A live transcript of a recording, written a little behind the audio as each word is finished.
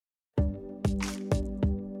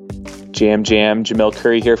Jam, Jamil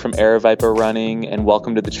Curry here from Aravaipa Running, and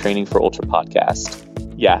welcome to the Training for Ultra podcast.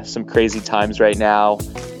 Yeah, some crazy times right now.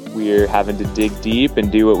 We're having to dig deep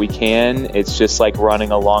and do what we can. It's just like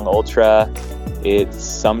running a long ultra. It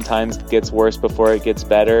sometimes gets worse before it gets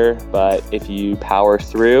better, but if you power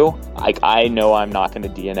through, I know I'm not going to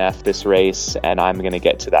DNF this race, and I'm going to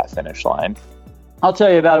get to that finish line. I'll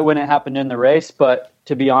tell you about it when it happened in the race, but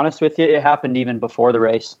to be honest with you, it happened even before the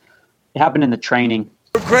race. It happened in the training.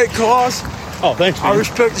 Great cause. Oh, thanks, man. I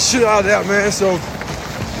respect the shit out of that, man. So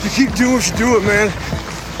you keep doing what you do it, man.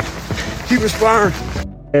 Keep inspiring.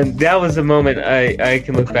 And that was a moment I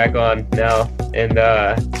can look back on now. And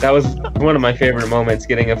that was one of my favorite moments,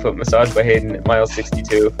 getting a foot massage by Hayden at mile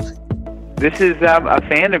 62. This is a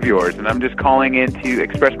fan of yours, and I'm just calling in to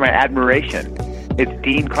express my admiration. It's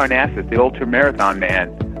Dean Karnassus, the ultra marathon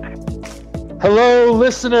man. Hello,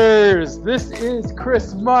 listeners. This is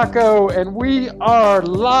Chris Mako, and we are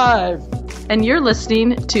live. And you're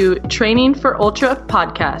listening to Training for Ultra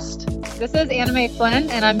podcast. This is Anna Mae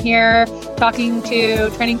Flynn, and I'm here talking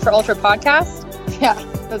to Training for Ultra podcast. Yeah,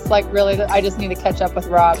 it's like really, I just need to catch up with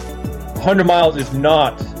Rob. 100 miles is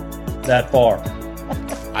not that far.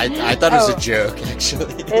 I thought it was a joke,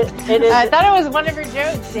 actually. It is. I thought it was one of your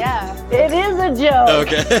jokes, yeah. It is a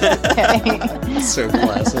joke. Okay. So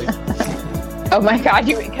classic. Oh my God,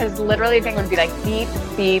 because literally the thing would be like beep,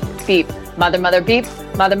 beep, beep. Mother, beep.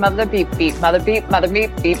 Mother, beep, beep. Mother, beep,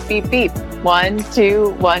 beep, beep, beep. 1,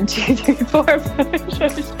 2, 1, 2, 3, 4,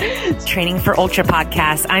 5. Training for Ultra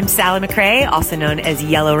podcast. I'm Sally McRae, also known as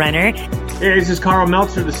Yellow Runner. Hey, this is Carl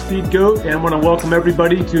Meltzer, the Speed Goat, and I want to welcome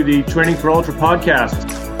everybody to the Training for Ultra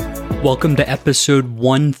podcast. Welcome to episode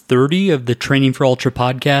 130 of the Training for Ultra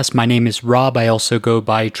podcast. My name is Rob. I also go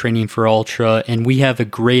by Training for Ultra, and we have a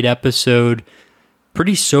great episode.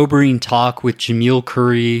 Pretty sobering talk with Jamil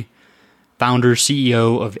Curry, founder,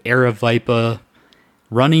 CEO of Aravaipa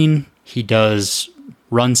Running. He does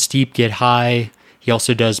Run Steep, Get High. He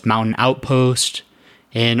also does Mountain Outpost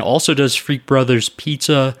and also does Freak Brothers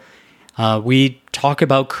Pizza. We talk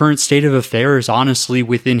about current state of affairs, honestly,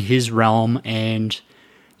 within his realm. And,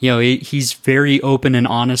 he's very open and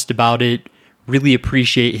honest about it. Really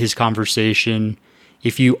appreciate his conversation.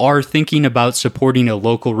 If you are thinking about supporting a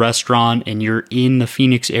local restaurant and you're in the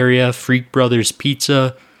Phoenix area, Freak Brothers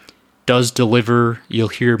Pizza does deliver. You'll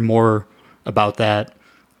hear more about that.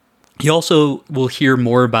 You also will hear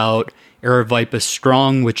more about Aravaipa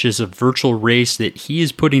Strong, which is a virtual race that he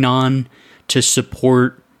is putting on to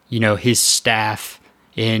support, his staff.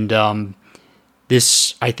 And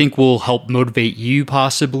this, I think, will help motivate you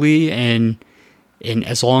possibly. And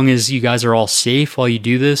as long as you guys are all safe while you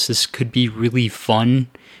do this could be really fun.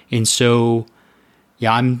 And so,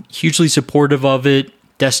 yeah, I'm hugely supportive of it.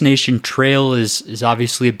 Destination Trail is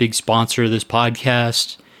obviously a big sponsor of this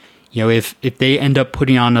podcast. If they end up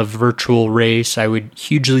putting on a virtual race, I would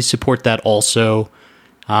hugely support that also.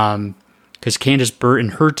 Because Candace Burt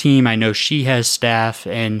and her team, I know she has staff,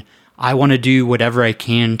 and I want to do whatever I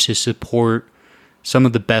can to support some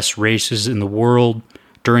of the best races in the world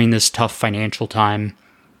during this tough financial time.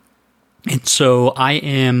 And so I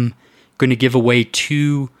am going to give away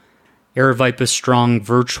 2 Aravaipa Strong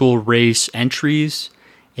virtual race entries.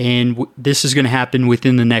 And this is going to happen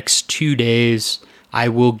within the next 2 days. I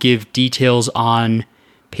will give details on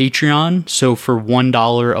Patreon. So for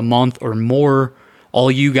 $1 a month or more,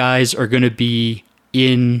 all you guys are going to be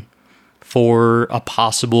in for a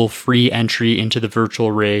possible free entry into the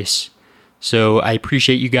virtual race. So I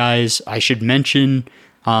appreciate you guys. I should mention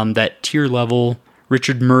that tier level: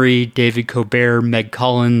 Richard Murray, David Colbert, Meg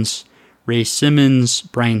Collins, Ray Simmons,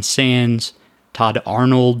 Brian Sands, Todd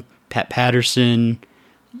Arnold, Pat Patterson.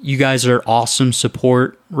 You guys are awesome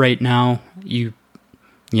support right now. You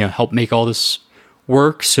help make all this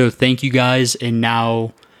work. So thank you guys. And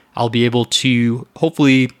now I'll be able to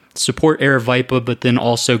hopefully support Aravaipa, but then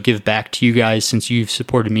also give back to you guys since you've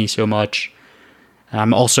supported me so much.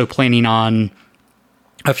 I'm also planning on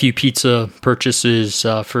a few pizza purchases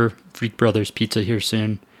for Freak Brothers Pizza here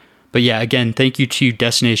soon. But yeah, again, thank you to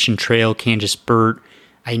Destination Trail, Candace Burt.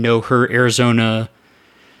 I know her Arizona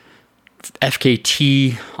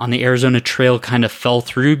FKT on the Arizona Trail kind of fell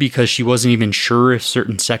through because she wasn't even sure if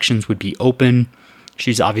certain sections would be open.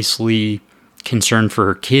 She's obviously concerned for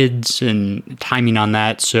her kids and timing on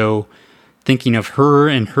that. So thinking of her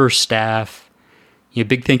and her staff,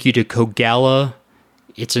 big thank you to Kogalla.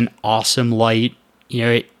 It's an awesome light.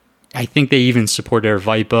 I think they even support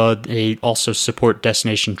Aravaipa. They also support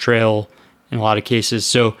Destination Trail in a lot of cases.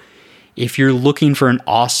 So if you're looking for an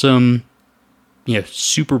awesome,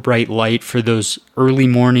 super bright light for those early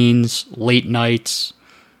mornings, late nights,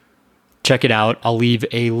 check it out. I'll leave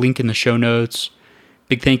a link in the show notes.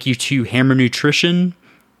 Big thank you to Hammer Nutrition.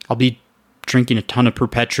 I'll be drinking a ton of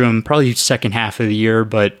Perpetuum, probably second half of the year,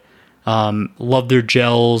 but love their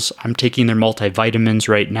gels. I'm taking their multivitamins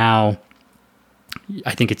right now.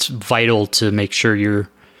 I think it's vital to make sure you're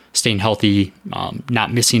staying healthy,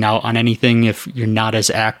 not missing out on anything if you're not as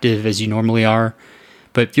active as you normally are.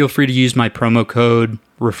 But feel free to use my promo code,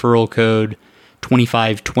 referral code,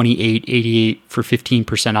 252888 for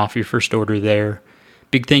 15% off your first order there.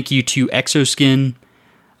 Big thank you to Exoskin.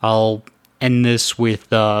 I'll end this with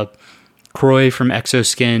Croy from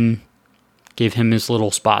Exoskin. Gave him his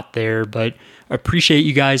little spot there, but appreciate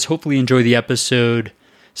you guys. Hopefully enjoy the episode.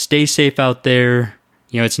 Stay safe out there.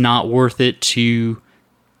 It's not worth it to,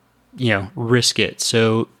 risk it.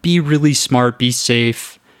 So be really smart, be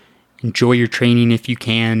safe, enjoy your training if you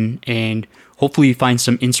can, and hopefully you find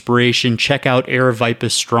some inspiration. Check out Aravaipa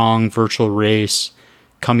Strong virtual race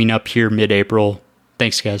coming up here mid-April.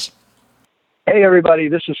 Thanks, guys. Hey, everybody.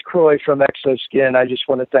 This is Croy from Exoskin. I just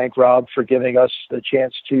want to thank Rob for giving us the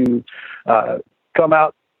chance to come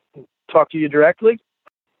out and talk to you directly.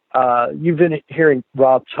 You've been hearing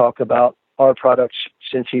Rob talk about our products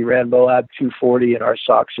since he ran Moab 240 and our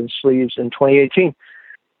socks and sleeves in 2018.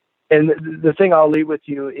 And the thing I'll leave with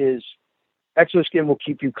you is Exoskin will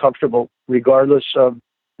keep you comfortable regardless of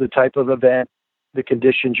the type of event, the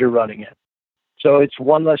conditions you're running in. So it's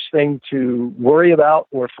one less thing to worry about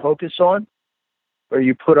or focus on, or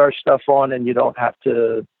you put our stuff on and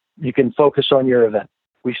you can focus on your event.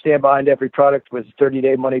 We stand behind every product with a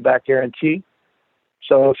 30-day money-back guarantee.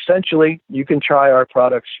 So essentially, you can try our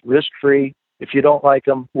products risk-free. If you don't like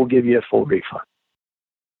them, we'll give you a full refund.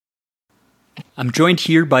 I'm joined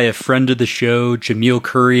here by a friend of the show, Jamil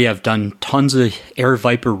Curry. I've done tons of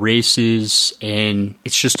Aravaipa races, and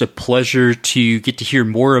it's just a pleasure to get to hear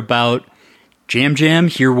more about Jam Jam,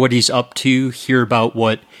 hear what he's up to, hear about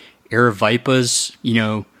what Aravaipa's,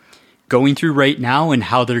 going through right now and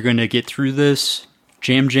how they're going to get through this.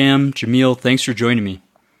 Jamil, thanks for joining me.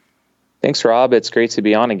 Thanks, Rob. It's great to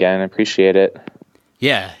be on again. I appreciate it.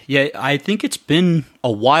 Yeah. I think it's been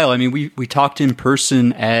a while. I mean, we talked in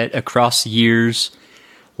person at Across the Years.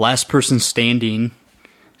 Last Person Standing,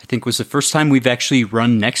 I think, was the first time we've actually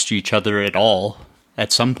run next to each other at all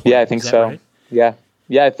at some point. Yeah, I think so. Right? Yeah,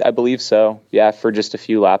 I believe so. Yeah, for just a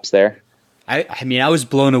few laps there. I mean, I was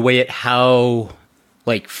blown away at how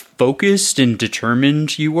focused and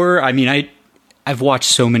determined you were. I mean, I've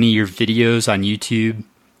watched so many of your videos on YouTube,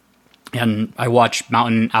 and I watch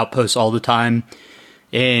Mountain Outposts all the time.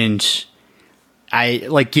 And I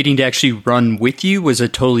getting to actually run with you was a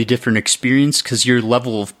totally different experience because your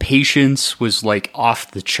level of patience was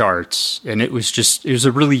off the charts. And it was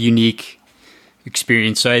a really unique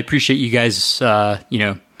experience. So I appreciate you guys,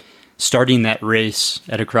 starting that race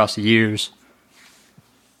at Across the Years.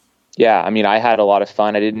 Yeah, I mean, I had a lot of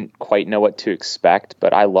fun. I didn't quite know what to expect,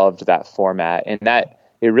 but I loved that format. And that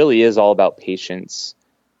it really is all about patience.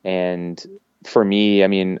 And for me, I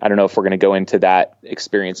mean, I don't know if we're going to go into that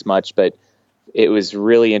experience much, but it was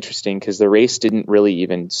really interesting because the race didn't really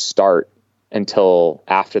even start until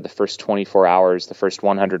after the first 24 hours, the first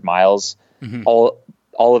 100 miles. Mm-hmm. All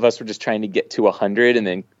of us were just trying to get to 100. And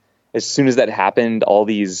then as soon as that happened, all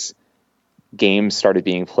these games started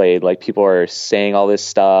being played. People are saying all this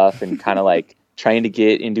stuff and kind of trying to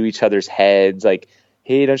get into each other's heads.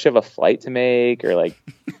 Hey, don't you have a flight to make? Or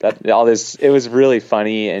that, all this. It was really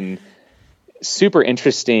funny and super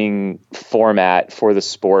interesting format for the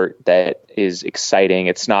sport that is exciting.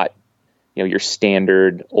 It's not, your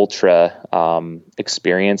standard ultra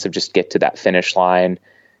experience of just get to that finish line.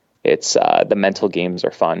 It's the mental games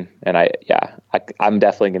are fun. And I'm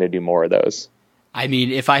definitely going to do more of those. I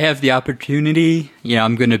mean, if I have the opportunity,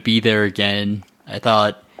 I'm going to be there again. I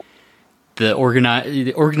thought the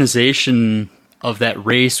organization of that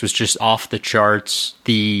race was just off the charts.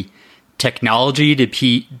 The technology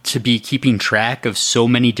to be keeping track of so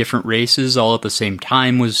many different races all at the same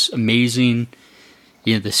time was amazing.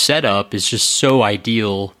 The setup is just so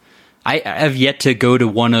ideal. I have yet to go to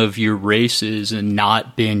one of your races and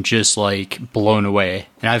not been just blown away.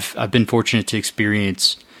 And I've been fortunate to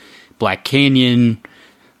experience Black Canyon,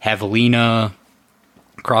 Javelina,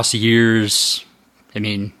 Across the Years. I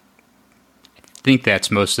mean, I think that's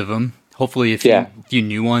most of them. Hopefully a few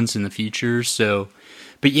new ones in the future. So,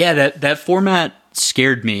 but yeah, that format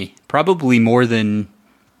scared me probably more than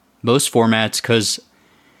most formats because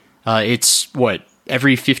it's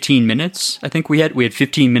every 15 minutes. I think we had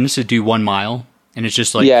 15 minutes to do 1 mile, and it's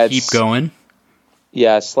just keep going.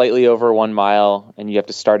 Yeah, slightly over 1 mile, and you have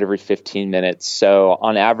to start every 15 minutes. So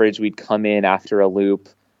on average, we'd come in after a loop,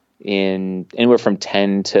 in anywhere from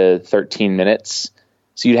 10 to 13 minutes.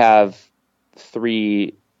 So you'd have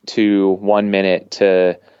 3 to 1 minute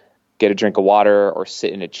to get a drink of water or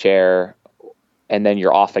sit in a chair, and then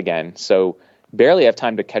you're off again. So barely have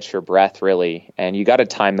time to catch your breath, really. And you got to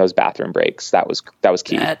time those bathroom breaks. That was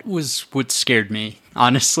key. That was what scared me,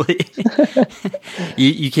 honestly.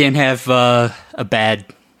 you can't have a bad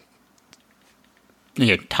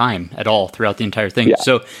time at all throughout the entire thing. Yeah.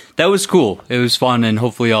 So that was cool. It was fun, and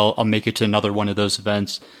hopefully I'll make it to another one of those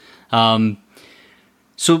events.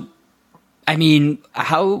 So, I mean,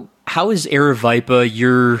 how is Aravaipa?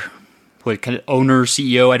 You're what kind of owner,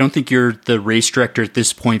 CEO? I don't think you're the race director at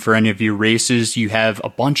this point for any of your races. You have a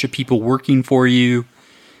bunch of people working for you.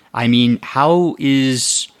 I mean, how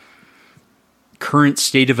is current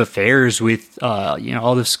state of affairs with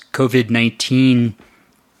all this COVID-19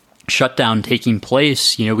 shutdown taking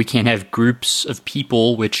place? We can't have groups of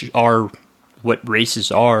people, which are what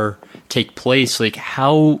races are, take place. Like,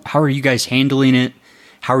 how are you guys handling it?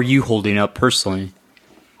 How are you holding up personally?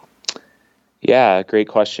 Yeah, great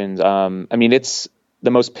questions. I mean, it's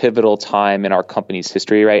the most pivotal time in our company's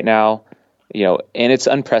history right now, and it's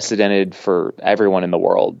unprecedented for everyone in the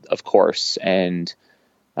world, of course. And,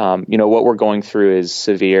 what we're going through is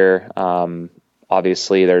severe.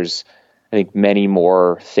 Obviously, there's, I think, many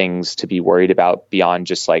more things to be worried about beyond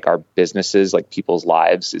just like our businesses, like people's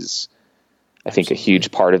lives is, I think, a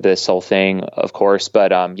huge part of this whole thing, of course.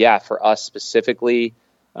 But for us specifically,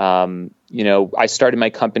 I started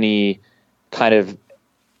my company kind of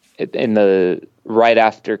right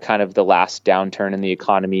after kind of the last downturn in the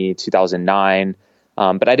economy, 2009.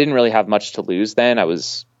 But I didn't really have much to lose then. I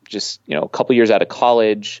was just, a couple years out of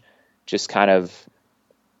college, just kind of,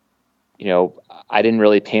 I didn't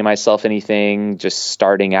really pay myself anything, just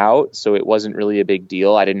starting out. So it wasn't really a big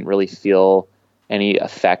deal. I didn't really feel any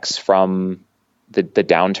effects from the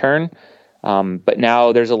downturn. But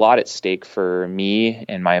now there's a lot at stake for me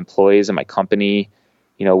and my employees and my company.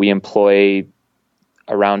 We employ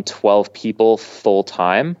around 12 people full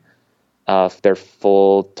time, their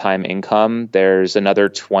full time income. There's another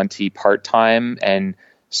 20 part time, and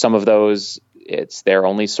some of those it's their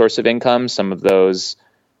only source of income. Some of those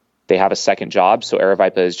they have a second job. So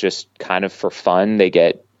Aravaipa is just kind of for fun. They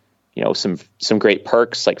get some great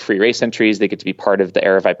perks like free race entries. They get to be part of the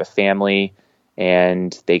Aravaipa family,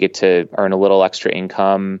 and they get to earn a little extra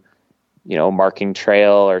income, marking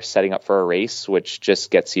trail or setting up for a race, which just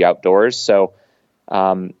gets you outdoors. So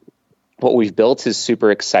what we've built is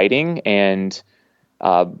super exciting, and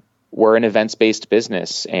we're an events-based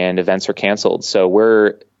business, and events are canceled. So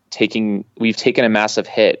we've taken a massive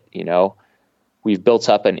hit. We've built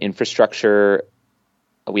up an infrastructure.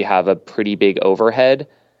 We have a pretty big overhead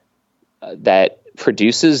that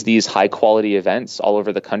produces these high quality events all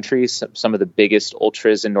over the country. Some of the biggest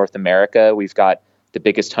ultras in North America. We've got the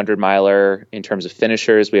biggest 100-miler in terms of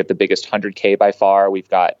finishers. We have the biggest 100K by far. We've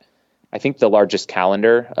got, I think, the largest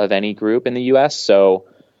calendar of any group in the US. So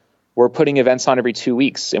we're putting events on every 2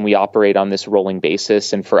 weeks, and we operate on this rolling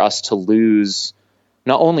basis. And for us to lose,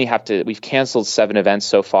 we've canceled 7 events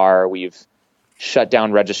so far. We've shut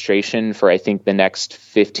down registration for, I think, the next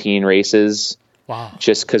 15 races. Wow.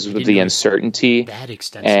 Just because of the uncertainty. That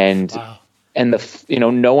extensive. Wow. And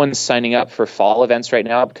no one's signing up for fall events right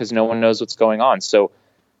now because no one knows what's going on. So,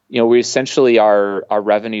 we essentially our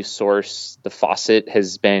revenue source, the faucet,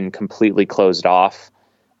 has been completely closed off,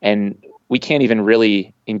 and we can't even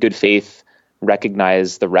really, in good faith,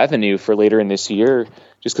 recognize the revenue for later in this year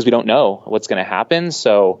just because we don't know what's going to happen.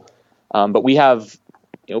 So, but we have,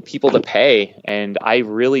 people to pay, and I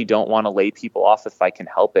really don't want to lay people off if I can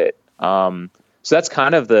help it. So that's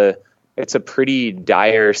kind of it's a pretty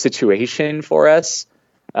dire situation for us.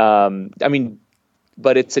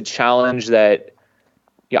 But it's a challenge that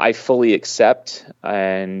I fully accept,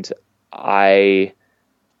 and I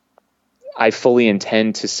fully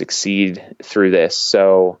intend to succeed through this.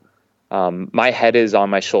 So my head is on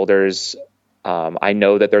my shoulders. I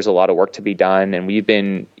know that there's a lot of work to be done, and we've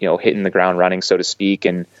been, hitting the ground running, so to speak.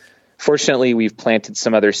 And fortunately, we've planted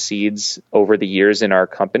some other seeds over the years in our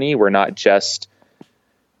company. We're not just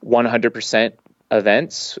 100%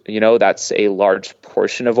 events. That's a large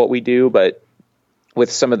portion of what we do, but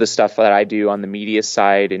with some of the stuff that I do on the media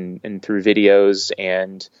side and through videos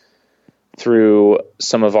and through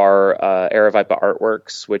some of our Aravaipa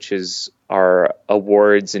Artworks, which is our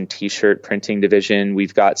awards and t-shirt printing division,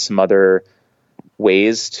 we've got some other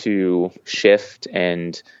ways to shift.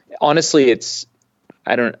 And honestly, it's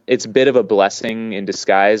a bit of a blessing in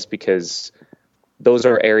disguise, because those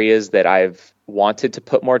are areas that I've wanted to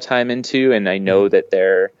put more time into, and I know that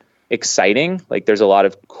they're exciting. Like there's a lot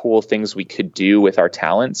of cool things we could do with our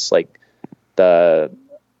talents. Like I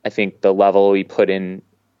think the level we put in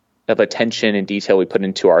of attention and detail we put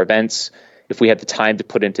into our events, if we had the time to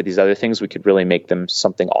put into these other things, we could really make them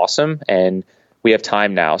something awesome. And we have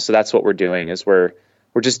time now. So that's what we're doing, is we're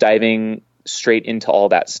just diving straight into all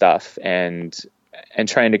that stuff and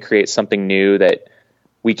trying to create something new that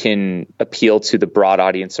we can appeal to the broad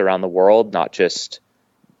audience around the world, not just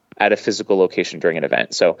at a physical location during an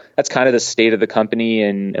event. So that's kind of the state of the company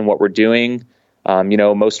and what we're doing.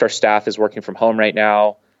 Most of our staff is working from home right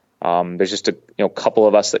now. There's just a couple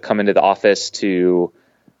of us that come into the office to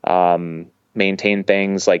maintain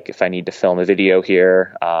things, like if I need to film a video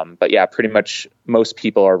here. But yeah, pretty much most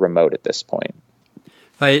people are remote at this point.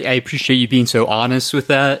 I appreciate you being so honest with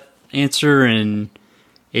that answer, and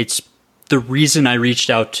it's the reason I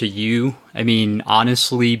reached out to you. I mean,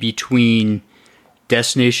 honestly, between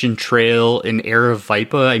Destination Trail and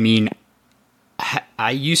Aravaipa, I mean,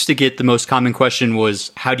 I used to get the most common question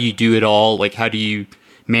was, how do you do it all? Like, how do you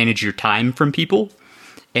manage your time from people?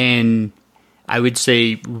 And I would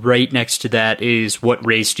say right next to that is, what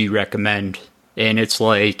race do you recommend? And it's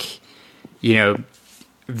like,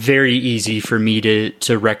 very easy for me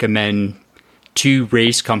to recommend 2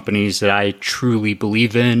 race companies that I truly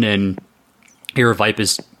believe in, and Aravaipa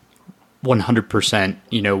is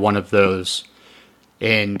 100%, one of those.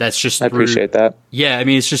 And that's just I appreciate that. Yeah, I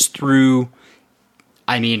mean, it's just through,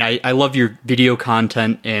 I love your video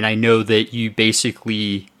content, and I know that you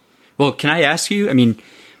basically, well, can I ask you,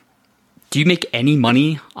 do you make any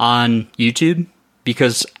money on YouTube?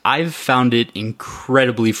 Because I've found it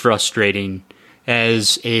incredibly frustrating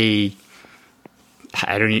as a,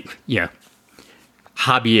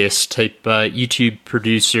 hobbyist type YouTube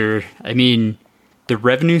producer. I mean, the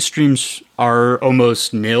revenue streams are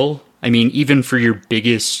almost nil. I mean, even for your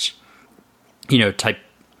biggest, type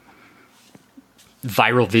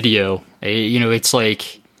viral video, it's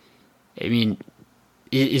like,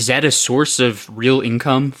 is that a source of real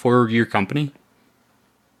income for your company?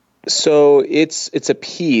 So it's a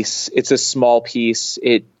piece. It's a small piece.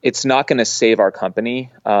 It's not going to save our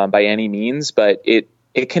company by any means, but it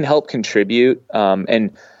can help contribute.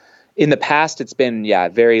 And in the past, it's been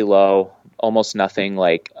very low, almost nothing,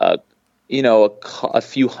 like a few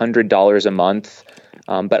 $100s a month.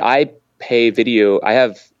 But I pay video. I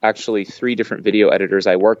have actually 3 different video editors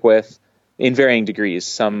I work with in varying degrees.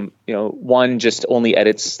 Some, one just only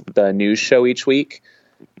edits the news show each week,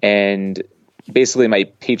 and basically my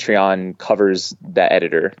Patreon covers the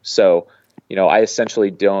editor. So, I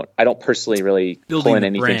essentially don't personally really pull in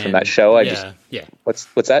anything from that show. What's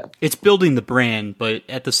that? It's building the brand, but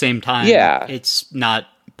at the same time, it's not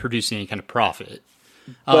producing any kind of profit.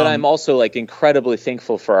 But I'm also incredibly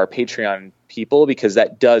thankful for our Patreon people, because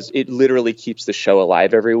it literally keeps the show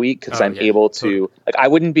alive every week, because I'm able to, I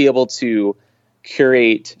wouldn't be able to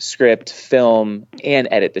curate, script, film, and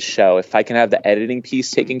edit the show. If I can have the editing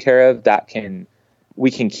piece taken care of, we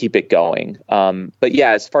can keep it going. But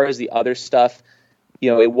yeah, as far as the other stuff,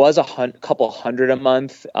 it was a couple hundred a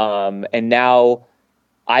month. And now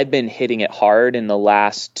I've been hitting it hard in the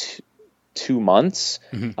last 2 months.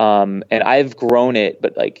 Mm-hmm. And I've grown it,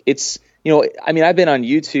 but it's, I've been on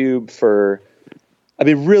YouTube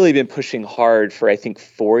I've really been pushing hard for, I think,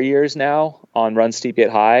 4 years now on Run Steep Get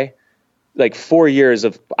High. 4 years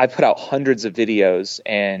I put out hundreds of videos,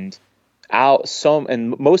 and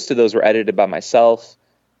most of those were edited by myself.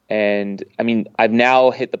 And I've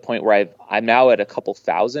now hit the point where I'm now at a couple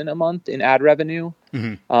thousand a month in ad revenue.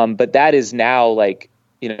 Mm-hmm. But that is now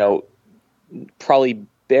probably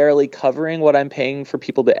barely covering what I'm paying for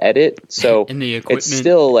people to edit. So and the equipment, it's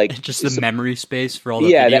still just the memory space for all the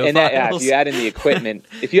video files. If you add in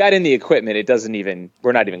the equipment, it doesn't even,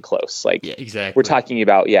 we're not even close. Exactly. We're talking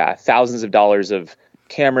about, thousands of dollars of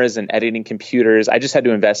cameras and editing computers. I just had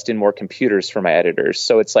to invest in more computers for my editors.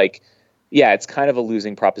 So it's it's kind of a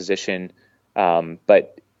losing proposition.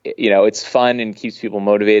 But it's fun and keeps people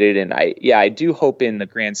motivated. And I do hope in the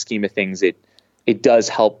grand scheme of things, it does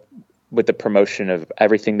help with the promotion of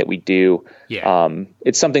everything that we do.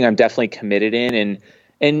 It's something I'm definitely committed in.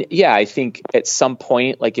 And I think at some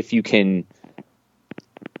point, if you can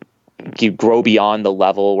grow beyond the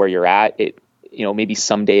level where you're at, maybe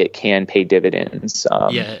someday it can pay dividends.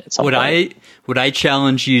 What I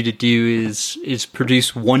challenge you to do is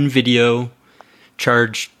produce one video,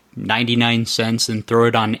 charge 99 cents, and throw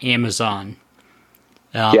it on Amazon.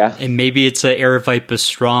 And maybe it's a Aravaipa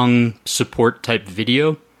strong support type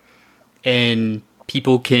video, and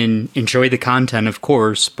people can enjoy the content, of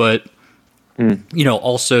course, but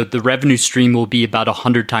also the revenue stream will be about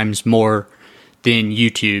 100 times more than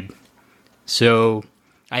YouTube. So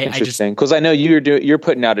Interesting, because I know you're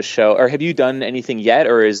putting out a show, or have you done anything yet,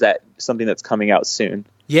 or is that something that's coming out soon?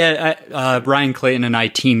 Yeah, Ryan Clayton and I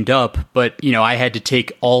teamed up, but I had to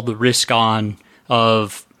take all the risk on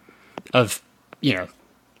of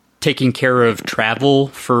taking care of travel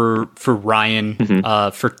for Ryan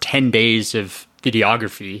for 10 days of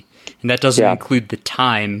videography, and that doesn't include the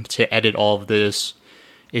time to edit all of this.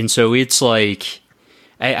 And so it's like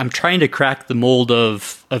I'm trying to crack the mold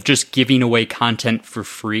of just giving away content for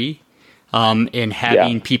free, and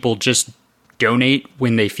having people just donate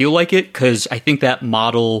when they feel like it, because I think that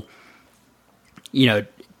model,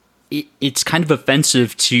 it's kind of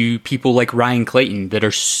offensive to people like Ryan Clayton that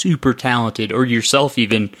are super talented, or yourself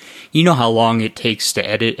even. You know how long it takes to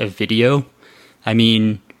edit a video. I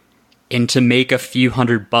mean, and to make a few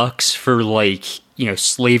 $100 for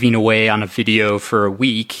slaving away on a video for a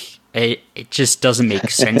week, it just doesn't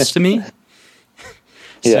make sense to me.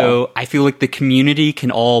 So I feel like the community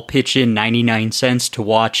can all pitch in 99 cents to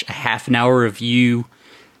watch a half an hour of you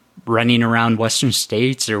running around Western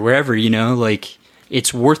States or wherever,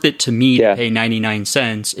 it's worth it to me to pay 99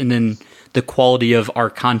 cents. And then the quality of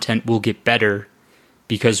our content will get better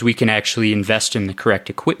because we can actually invest in the correct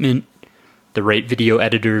equipment, the right video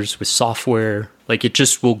editors with software. It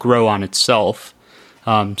just will grow on itself.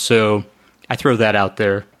 So I throw that out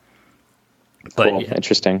there. But cool.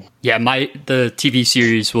 Interesting. Yeah, the TV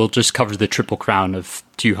series will just cover the Triple Crown of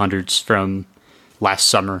 200s from last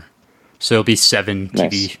summer. So it'll be 7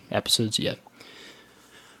 TV episodes,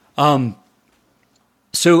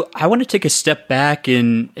 So I want to take a step back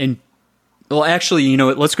and well, actually,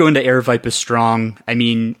 let's go into Aravaipa Strong. I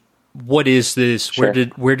mean, what is this? Sure.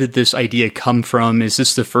 Where did this idea come from? Is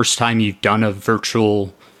this the first time you've done a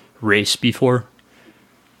virtual race before?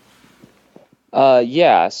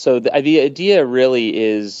 So the idea really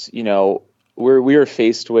is, we were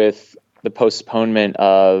faced with the postponement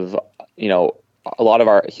of,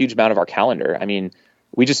 a huge amount of our calendar. I mean,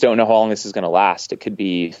 we just don't know how long this is going to last. It could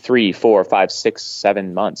be 3, 4, 5, 6,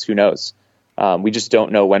 7 months. Who knows? We just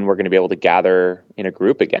don't know when we're going to be able to gather in a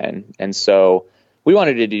group again. And so we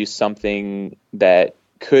wanted to do something that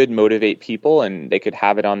could motivate people and they could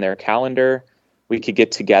have it on their calendar. We could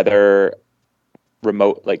get together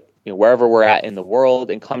remote, wherever we're at in the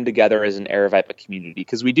world, and come together as an Aravaipa community,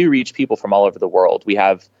 because we do reach people from all over the world. We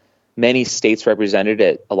have many states represented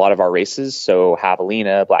at a lot of our races, so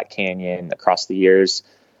Javelina, Black Canyon, across the years.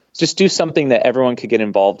 Just do something that everyone could get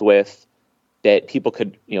involved with, that people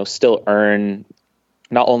could still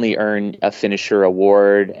not only earn a finisher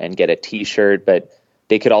award and get a t-shirt, but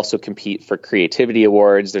they could also compete for creativity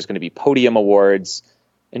awards. There's going to be podium awards,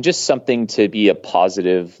 and just something to be a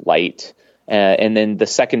positive light. And then the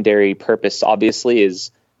secondary purpose, obviously,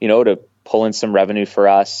 is, to pull in some revenue for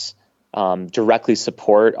us, directly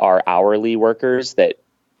support our hourly workers that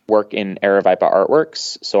work in Aravaipa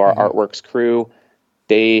Artworks. So our Artworks crew,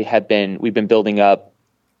 we've been building up,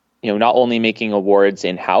 not only making awards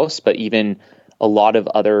in-house, but even a lot of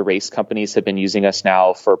other race companies have been using us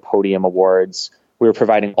now for podium awards. We were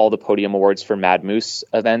providing all the podium awards for Mad Moose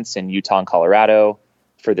events in Utah and Colorado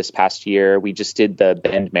for this past year. We just did the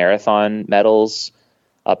Bend Marathon medals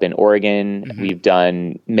up in Oregon. We've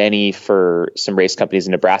done many for some race companies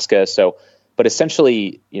in Nebraska. But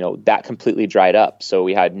essentially, that completely dried up. So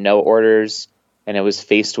we had no orders, and I was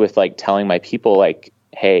faced with telling my people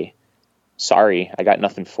hey, sorry, I got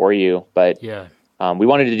nothing for you. But we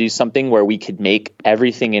wanted to do something where we could make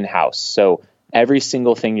everything in-house. So every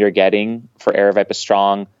single thing you're getting for Aravaipa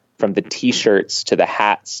Strong, from the t-shirts to the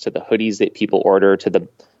hats to the hoodies that people order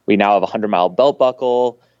we now have a 100-mile belt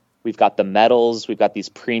buckle. We've got the medals. We've got these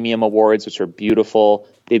premium awards, which are beautiful.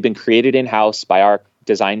 They've been created in-house by our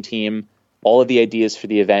design team. All of the ideas for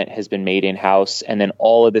the event has been made in-house. And then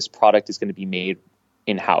all of this product is going to be made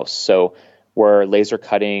in-house. So we're laser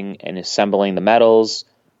cutting and assembling the medals.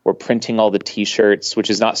 We're printing all the t-shirts,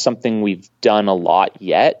 which is not something we've done a lot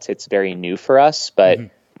yet. It's very new for us, but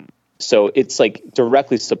so it's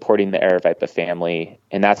directly supporting the Aravaipa family.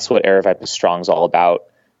 And that's what Aravaipa Strong is all about.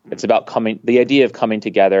 It's about the idea of coming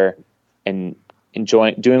together and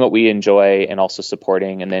doing what we enjoy, and also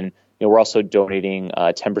supporting. And then, we're also donating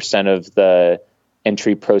 10% of the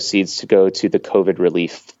entry proceeds to go to the COVID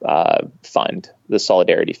relief fund, the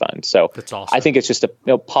Solidarity Fund. So that's awesome. I think it's just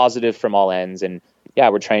a positive from all ends. And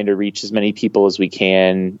we're trying to reach as many people as we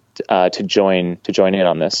can to join in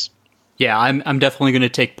on this. Yeah, I'm definitely going to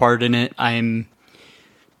take part in it. I'm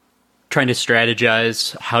trying to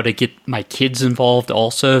strategize how to get my kids involved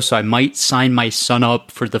also. So I might sign my son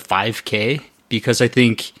up for the 5K, because I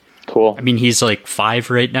think, he's 5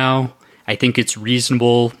 right now. I think it's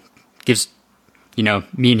reasonable, gives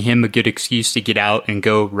me and him a good excuse to get out and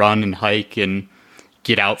go run and hike and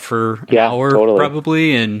get out for an hour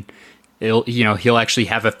probably. And he'll actually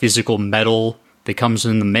have a physical medal that comes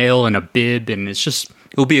in the mail and a bib, and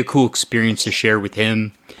it'll be a cool experience to share with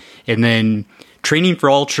him. And then Training for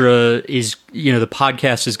Ultra is, the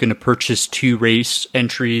podcast is going to purchase 2 race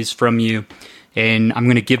entries from you, and I'm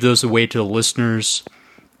going to give those away to the listeners.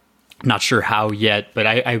 Not sure how yet, but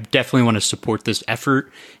I definitely want to support this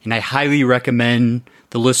effort, and I highly recommend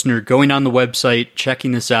the listener going on the website,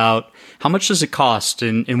 checking this out. How much does it cost,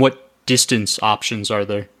 and what distance options are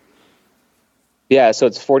there? Yeah, so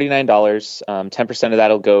it's $49. 10% of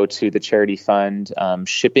that will go to the charity fund.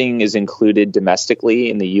 Shipping is included domestically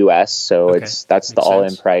in the U.S., so that's the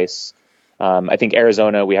all-in price. I think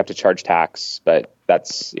Arizona, we have to charge tax, but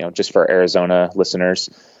that's just for Arizona listeners.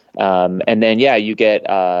 And then, you get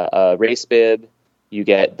a race bib, you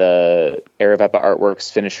get the Aravaipa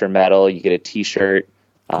Artworks finisher medal, you get a T-shirt,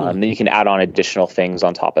 then you can add on additional things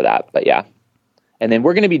on top of that. But and then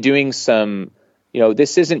we're going to be doing some,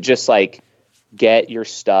 this isn't just like get your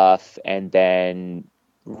stuff and then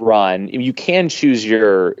run. You can choose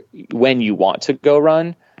when you want to go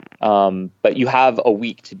run, but you have a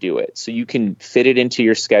week to do it. So you can fit it into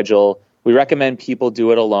your schedule. We recommend people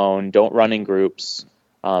do it alone, don't run in groups.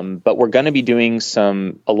 But we're going to be doing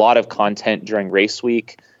a lot of content during race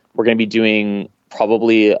week. We're going to be doing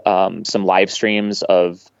probably some live streams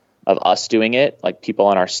of us doing it, like people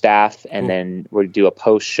on our staff. And then we'll do a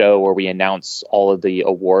post show where we announce all of the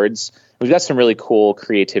awards. We've got some really cool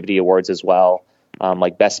creativity awards as well,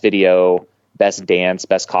 like best video, best dance,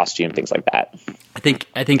 best costume, things like that. I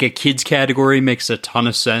think a kids category makes a ton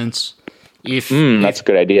of sense. That's a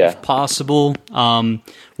good idea. If possible,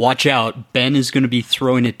 watch out. Ben is going to be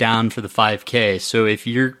throwing it down for the 5K. So if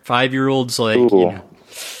your 5-year-old's like,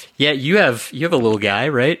 you have a little guy,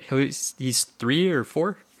 right? He's 3 or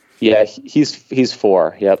 4. Yeah, he's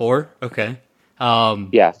 4. Yep. 4. Okay.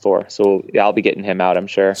 4. So I'll be getting him out, I'm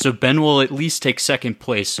sure. So Ben will at least take second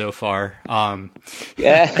place so far.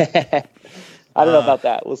 Yeah. I don't know about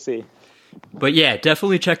that. We'll see. But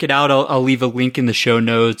definitely check it out. I'll leave a link in the show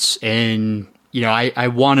notes. And, I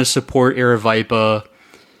want to support Aravaipa.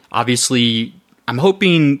 Obviously, I'm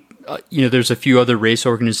hoping, there's a few other race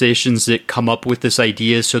organizations that come up with this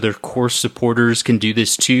idea so their course supporters can do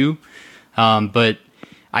this too. But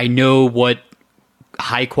I know what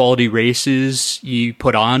high quality races you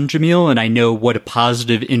put on, Jamil, and I know what a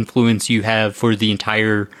positive influence you have for the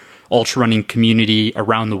entire ultra running community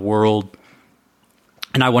around the world.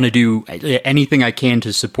 And I want to do anything I can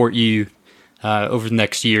to support you over the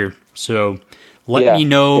next year. So let me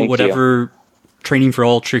know whatever Training for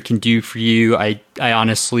Ultra can do for you. I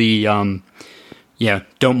honestly, don't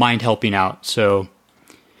mind helping out. So.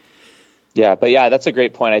 Yeah, but that's a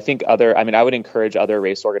great point. I think I would encourage other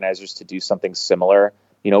race organizers to do something similar,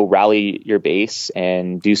 rally your base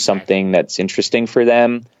and do something that's interesting for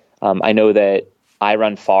them. I know that I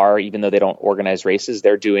Run Far, even though they don't organize races,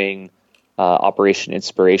 they're doing Operation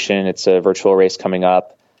Inspiration. It's a virtual race coming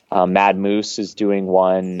up. Mad Moose is doing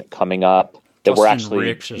one coming up that we're actually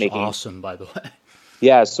Ricks is making. Awesome, by the way.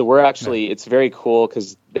 Yeah, so we're actually it's very cool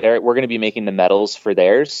because we're going to be making the medals for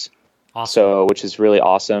theirs. Awesome. So, which is really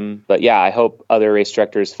awesome. But I hope other race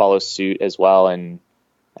directors follow suit as well. And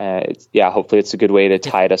hopefully it's a good way to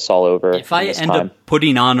tide us all over. If I end up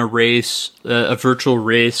putting on a race, a virtual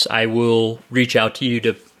race, I will reach out to you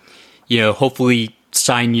to, hopefully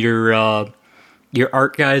sign your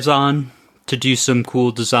art guys on to do some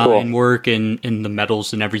cool design work and the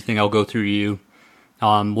medals and everything. I'll go through you.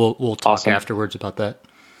 We'll talk afterwards about that.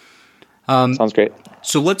 Sounds great.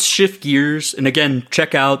 So let's shift gears. And again,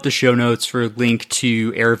 check out the show notes for a link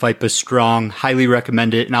to Aravaipa Strong. Highly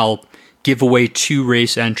recommend it. And I'll give away 2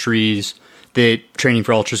 race entries that Training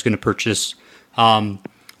for Ultra is going to purchase.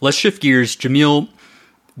 Let's shift gears. Jamil,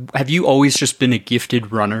 have you always just been a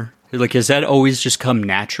gifted runner? Like, has that always just come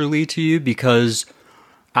naturally to you? Because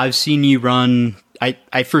I've seen you run.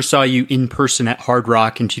 I first saw you in person at Hard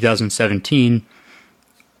Rock in 2017.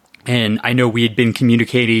 And I know we had been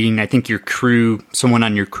communicating. I think someone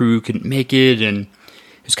on your crew couldn't make it, and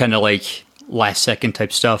it was kind of like last second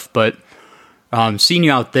type stuff. But seeing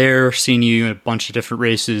you out there, seeing you in a bunch of different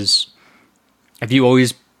races, have you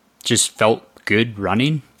always just felt good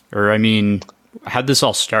running? Or, how'd this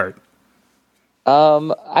all start?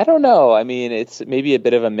 I don't know. It's maybe a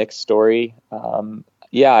bit of a mixed story.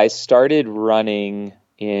 I started running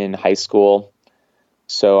in high school.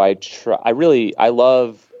 So I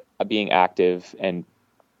love being active and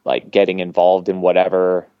like getting involved in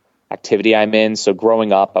whatever activity I'm in. So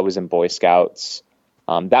growing up, I was in Boy Scouts.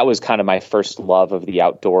 That was kind of my first love of the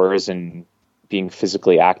outdoors and being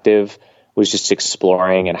physically active was just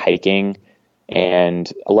exploring and hiking.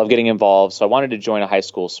 And I love getting involved. So I wanted to join a high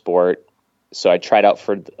school sport. So I tried out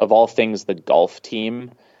for, of all things, the golf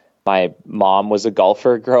team. My mom was a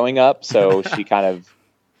golfer growing up, so she kind of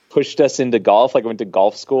pushed us into golf. Like I went to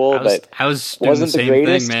golf school, but I was doing wasn't the same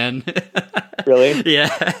greatest thing, man. Really?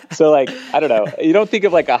 Yeah. So like, I don't know. You don't think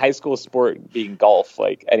of like a high school sport being golf.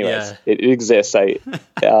 Like anyways, Yeah. it exists.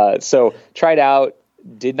 So tried out,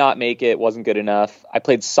 did not make it, wasn't good enough. I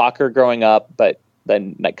played soccer growing up, but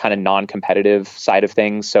then like kind of non-competitive side of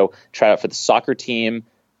things. So tried out for the soccer team,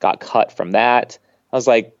 got cut from that. I was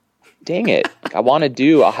like, dang it, I want to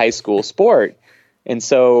do a high school sport. And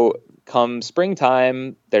so come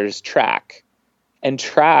springtime, there's track. And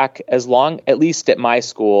track, at least at my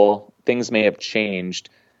school, things may have changed.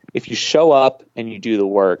 If you show up and you do the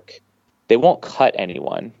work, they won't cut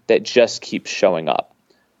anyone that just keeps showing up.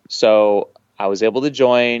 So I was able to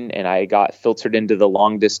join, and I got filtered into the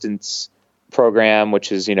long distance program,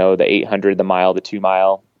 which is, the 800, the mile, the 2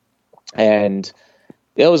 mile. And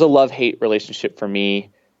it was a love-hate relationship for me.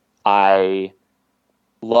 I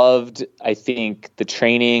loved, I think, the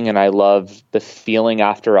training, and I loved the feeling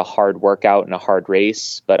after a hard workout and a hard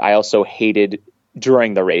race, but I also hated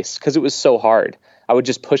during the race because it was so hard. I would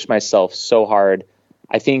just push myself so hard.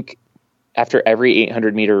 I think after every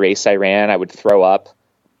 800-meter race I ran, I would throw up,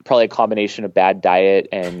 probably a combination of bad diet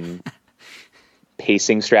and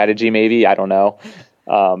pacing strategy, maybe. I don't know.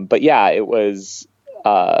 But yeah, it was,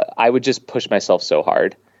 I would just push myself so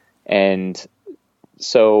hard. And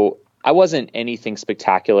so I wasn't anything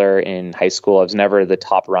spectacular in high school. I was never the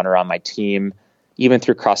top runner on my team, even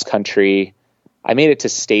through cross country. I made it to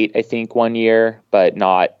state, I think, one year, but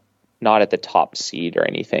not at the top seed or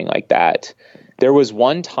anything like that. There was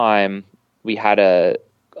one time we had a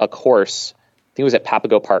course, I think it was at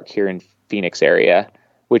Papago Park here in Phoenix area,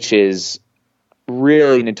 which is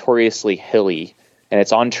really notoriously hilly, and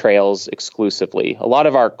it's on trails exclusively. A lot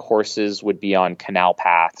of our courses would be on canal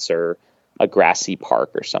paths or a grassy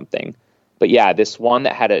park or something. But yeah, this one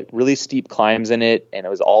that had a really steep climbs in it, and it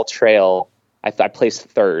was all trail. I placed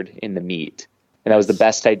third in the meet, and that was the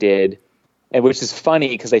best I did. And which is funny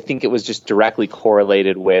because I think it was just directly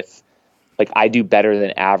correlated with, like, I do better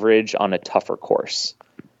than average on a tougher course.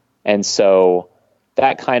 And so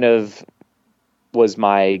that kind of was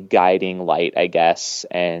my guiding light, I guess.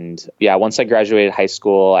 And yeah, once I graduated high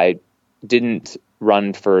school, I didn't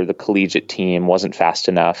run for the collegiate team, wasn't fast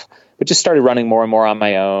enough, but just started running more and more on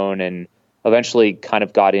my own, and eventually kind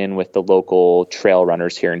of got in with the local trail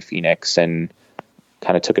runners here in Phoenix and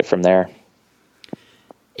kind of took it from there.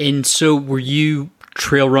 And so were you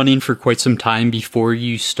trail running for quite some time before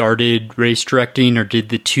you started race directing, or did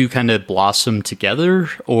the two kind of blossom together?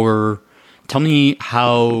 Or tell me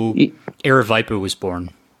how Aravaipa was born.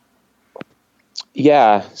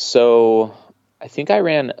 Yeah, so I think I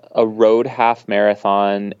ran a road half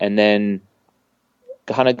marathon and then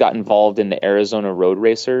kind of got involved in the Arizona Road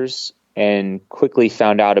Racers and quickly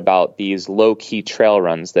found out about these low-key trail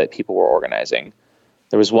runs that people were organizing.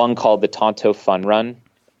 There was one called the Tonto Fun Run,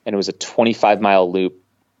 and it was a 25-mile loop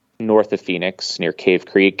north of Phoenix near Cave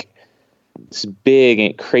Creek. This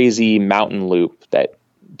big, crazy mountain loop that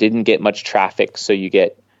didn't get much traffic, so you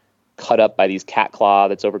get cut up by these cat claw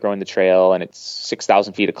that's overgrowing the trail, and it's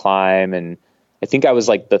 6,000 feet of climb. And I think I was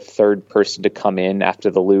like the third person to come in after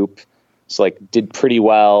the loop. So like did pretty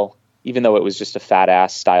well, even though it was just a fat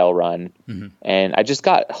ass style run. Mm-hmm. And I just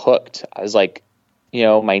got hooked. I was like,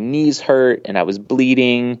 my knees hurt and I was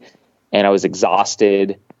bleeding and I was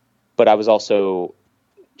exhausted, but I was also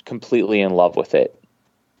completely in love with it.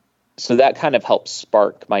 So that kind of helped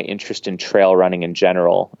spark my interest in trail running in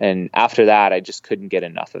general. And after that, I just couldn't get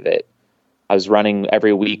enough of it. I was running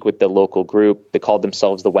every week with the local group. They called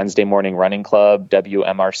themselves the Wednesday Morning Running Club,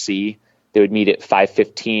 WMRC. They would meet at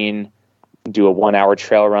 5:15, do a 1-hour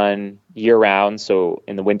trail run year round. So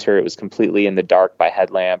in the winter, it was completely in the dark by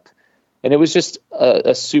headlamp. And it was just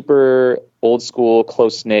a super old school,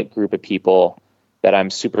 close-knit group of people that I'm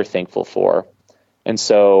super thankful for. And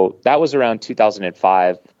so that was around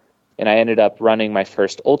 2005. And I ended up running my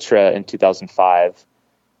first ultra in 2005.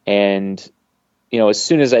 And, as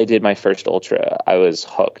soon as I did my first ultra, I was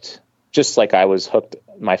hooked, just like I was hooked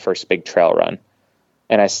my first big trail run.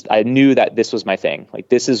 And I knew that this was my thing. Like,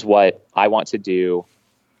 this is what I want to do.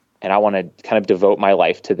 And I want to kind of devote my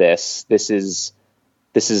life to this. This is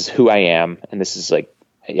who I am. And this is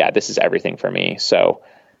this is everything for me. So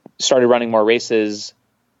started running more races,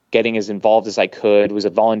 getting as involved as I could, was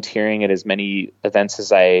volunteering at as many events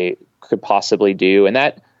as I could possibly do. And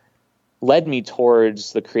that led me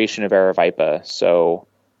towards the creation of Aravaipa. So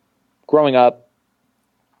growing up,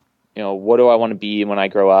 what do I want to be when I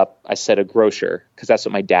grow up? I said a grocer, because that's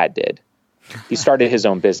what my dad did. He started his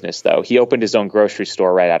own business, though. He opened his own grocery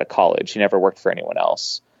store right out of college. He never worked for anyone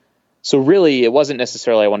else. So really, it wasn't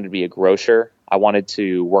necessarily I wanted to be a grocer. I wanted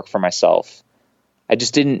to work for myself. I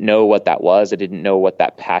just didn't know what that was. I didn't know what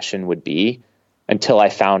that passion would be until I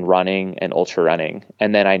found running and ultra running.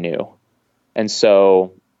 And then I knew. And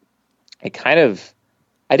so I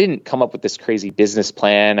didn't come up with this crazy business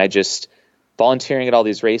plan. I just volunteering at all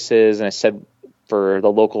these races. And I said for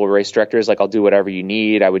the local race directors, like, I'll do whatever you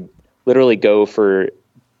need. I would literally go for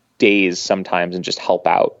days sometimes and just help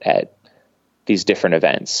out at these different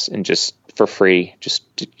events and just for free, just,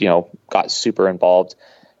 got super involved.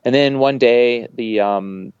 And then one day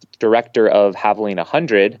the director of Javelina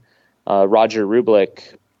 100, Roger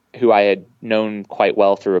Rublik, who I had known quite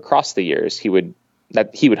well through across the years, he would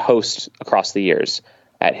host across the years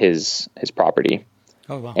at his property.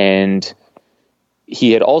 Oh, wow. And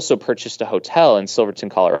he had also purchased a hotel in Silverton,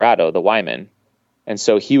 Colorado, the Wyman. And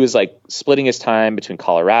so he was like splitting his time between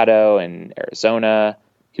Colorado and Arizona.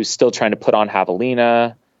 He was still trying to put on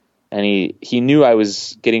Javelina. And he knew I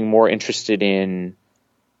was getting more interested in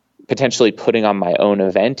potentially putting on my own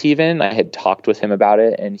event even. I had talked with him about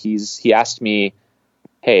it. And he asked me,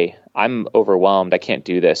 hey, I'm overwhelmed. I can't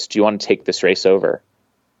do this. Do you want to take this race over?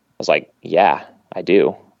 I was like, yeah, I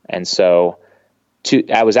do. And so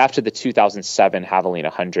I was after the 2007 Javelina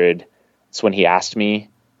 100. It's when he asked me.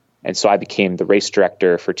 And so I became the race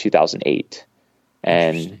director for 2008.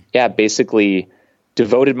 And basically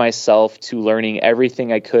devoted myself to learning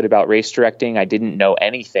everything I could about race directing. I didn't know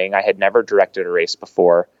anything. I had never directed a race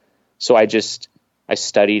before. So I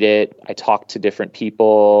studied it. I talked to different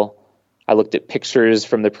people. I looked at pictures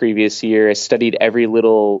from the previous year. I studied I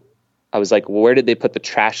was like, where did they put the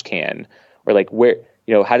trash can? Or like where,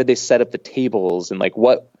 how did they set up the tables? And like,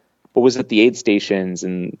 what was at the aid stations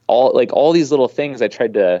and all these little things. I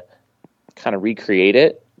tried to kind of recreate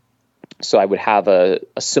it so I would have a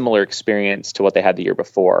similar experience to what they had the year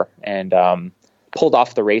before, and pulled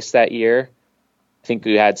off the race that year. I think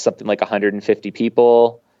we had something like 150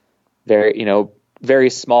 people, very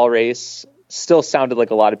small race. Still sounded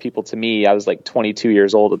like a lot of people to me. I was like 22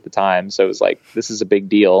 years old at the time. So it was like, this is a big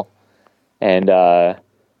deal. And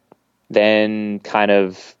then kind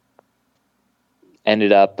of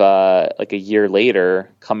ended up like a year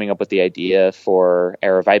later coming up with the idea for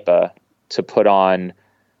Aravaipa to put on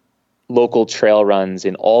local trail runs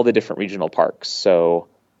in all the different regional parks. So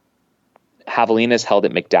Javelina is held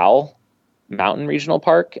at McDowell Mountain Regional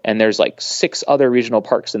Park, and there's like 6 other regional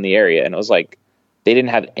parks in the area. And it was like, they didn't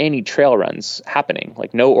have any trail runs happening,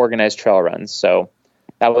 like no organized trail runs. So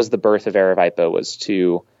that was the birth of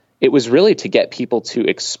Aravaipa, it was really to get people to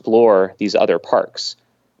explore these other parks.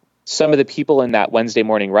 Some of the people in that Wednesday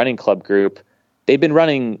morning running club group, they've been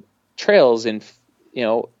running trails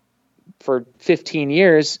for 15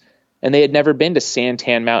 years, and they had never been to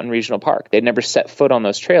Santan Mountain Regional Park. They'd never set foot on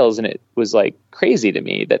those trails. And it was like crazy to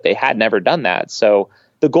me that they had never done that. So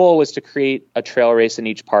the goal was to create a trail race in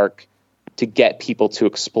each park to get people to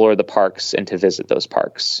explore the parks and to visit those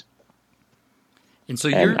parks. And so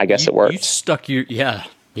I guess it worked. You stuck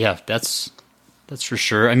that's for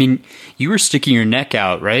sure. I mean, you were sticking your neck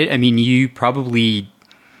out, right? I mean, you probably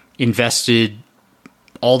invested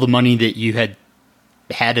all the money that you had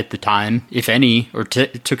at the time, if any, or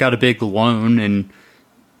took out a big loan and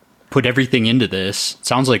put everything into this. It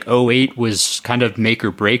sounds like 2008 was kind of make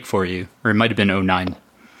or break for you, or it might have been 2009.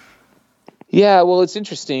 Yeah, well, it's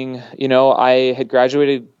interesting. I had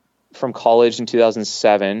graduated from college in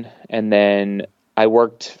 2007, and then I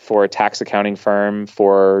worked for a tax accounting firm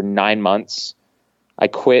for 9 months. I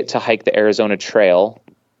quit to hike the Arizona Trail,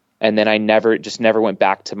 and then I never went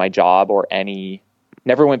back to my job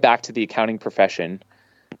never went back to the accounting profession.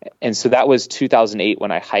 And so that was 2008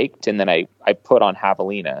 when I hiked, and then I put on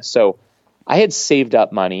Javelina. So I had saved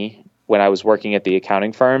up money when I was working at the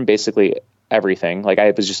accounting firm, basically everything. Like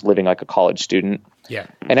I was just living like a college student. Yeah.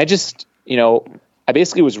 And I just, I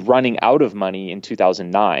basically was running out of money in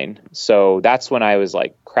 2009. So that's when I was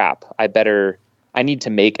like, crap, I need to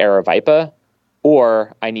make Aravaipa,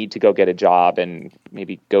 or I need to go get a job and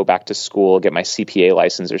maybe go back to school, get my CPA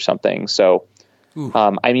license or something. So,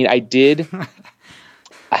 I did,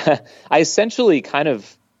 I essentially I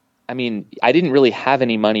didn't really have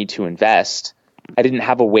any money to invest. I didn't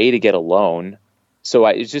have a way to get a loan. So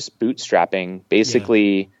it was just bootstrapping.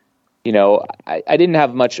 Basically, I didn't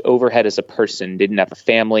have much overhead as a person, didn't have a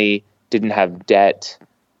family, didn't have debt.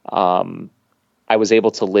 I was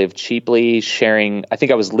able to live cheaply, I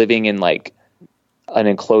think I was living in like an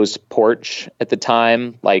enclosed porch at the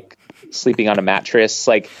time, like sleeping on a mattress.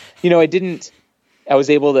 Like, I was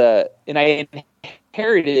able to, and I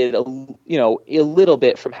inherited a little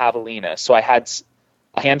bit from Javelina. So I had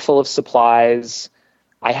a handful of supplies.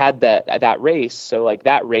 I had that race. So like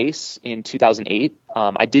that race in 2008,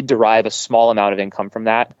 I did derive a small amount of income from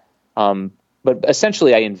that. But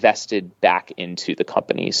essentially I invested back into the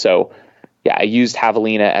company. So yeah, I used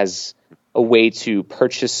Javelina as a way to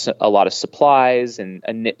purchase a lot of supplies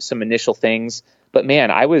and some initial things. But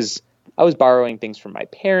man, I was borrowing things from my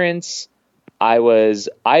parents.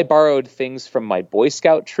 I borrowed things from my Boy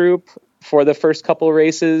Scout troop for the first couple of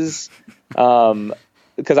races.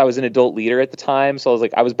 Because I was an adult leader at the time. So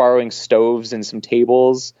I was borrowing stoves and some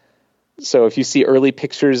tables. So if you see early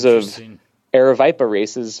pictures of Aravaipa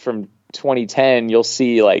races from 2010, you'll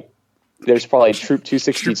see like there's probably Troop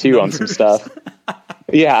 262 on some stuff.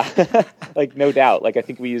 Yeah, like no doubt. Like I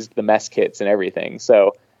think we used the mess kits and everything.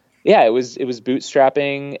 So yeah, it was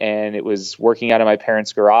bootstrapping, and it was working out of my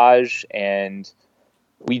parents' garage. And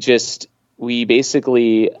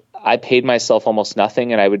I paid myself almost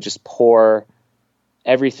nothing, and I would just pour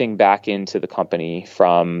everything back into the company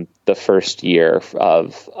from the first year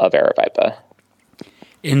of Aravaipa.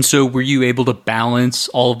 And so were you able to balance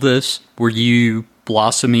all of this? Were you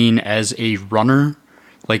blossoming as a runner,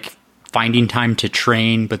 like finding time to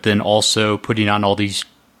train, but then also putting on all these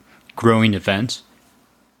growing events?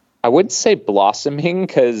 I wouldn't say blossoming,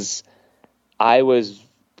 because I was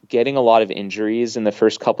getting a lot of injuries in the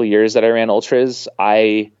first couple of years that I ran ultras.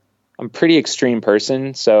 I'm a pretty extreme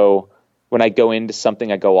person, so when I go into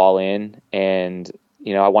something, I go all in, and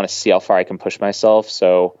I want to see how far I can push myself.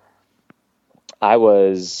 So I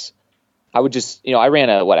would just, I ran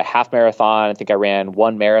a half marathon. I think I ran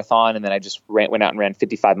one marathon, and then I just went out and ran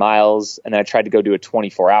 55 miles. And then I tried to go do a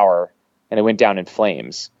 24-hour, and it went down in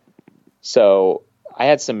flames. So I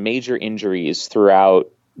had some major injuries throughout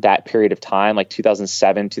that period of time, like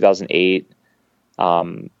 2007, 2008,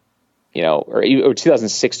 or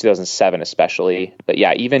 2006, 2007, especially. But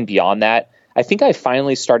yeah, even beyond that, I think I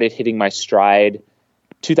finally started hitting my stride.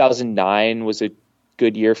 2009 was a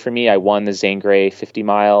good year for me. I won the Zane Grey 50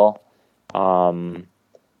 mile.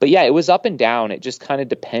 But yeah, it was up and down. It just kind of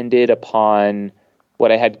depended upon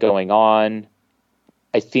what I had going on.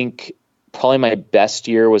 I think probably my best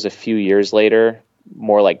year was a few years later,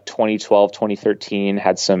 more like 2012, 2013,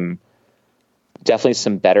 had definitely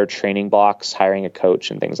some better training blocks, hiring a coach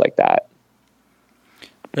and things like that.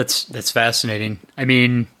 That's fascinating. I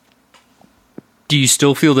mean, do you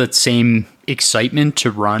still feel that same excitement to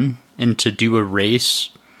run and to do a race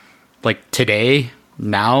like today,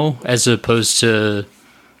 now, as opposed to,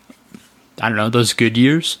 I don't know, those good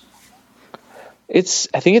years? I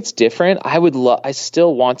think it's different. I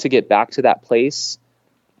still want to get back to that place.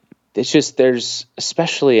 It's just,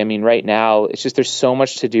 especially, I mean, right now, it's just, there's so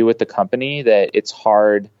much to do with the company that it's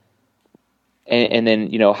hard. And then,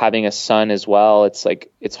 having a son as well, it's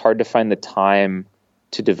like, it's hard to find the time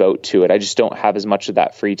to devote to it. I just don't have as much of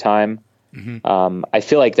that free time. Mm-hmm. I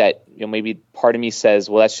feel like that, maybe part of me says,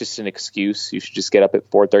 well, that's just an excuse. You should just get up at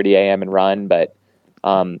 4:30 a.m. and run. But,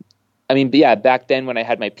 back then when I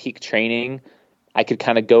had my peak training, I could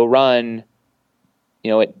kind of go run,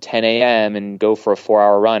 at 10 a.m. and go for a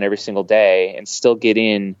 4-hour run every single day and still get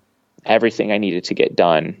in everything I needed to get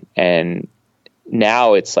done. And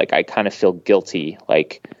now it's like, I kind of feel guilty.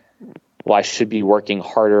 Like, well, I should be working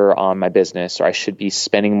harder on my business, or I should be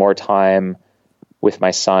spending more time with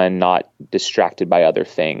my son, not distracted by other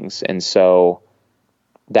things. And so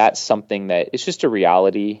that's something that it's just a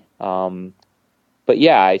reality. But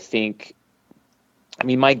yeah, I think,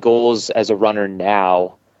 my goals as a runner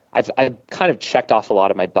now, I've kind of checked off a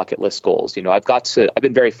lot of my bucket list goals. I've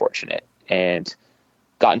been very fortunate and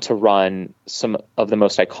gotten to run some of the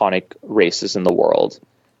most iconic races in the world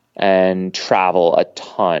and travel a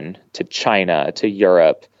ton to China, to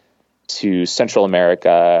Europe, to Central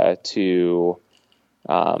America, to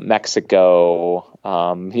Mexico,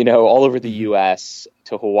 all over the US,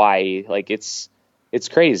 to Hawaii. Like it's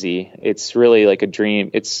crazy. It's really like a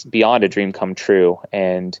dream. It's beyond a dream come true.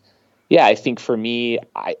 And yeah, I think for me,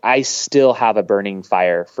 I still have a burning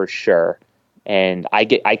fire for sure. And I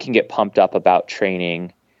can get pumped up about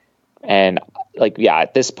training. And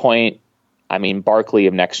at this point, Barkley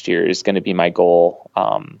of next year is going to be my goal,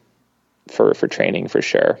 for training for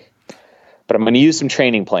sure. But I'm going to use some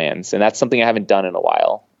training plans, and that's something I haven't done in a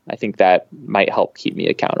while. I think that might help keep me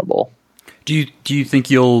accountable. Do you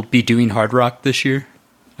think you'll be doing Hard Rock this year?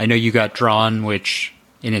 I know you got drawn, which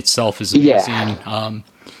in itself is amazing. Yeah.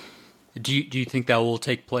 Do you think that will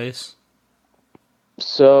take place?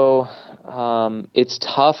 So it's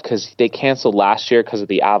tough because they canceled last year because of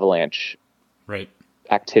the avalanche right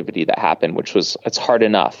activity that happened, it's hard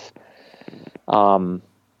enough. And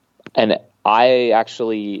I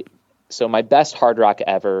actually, so my best hard rock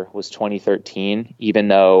ever was 2013, even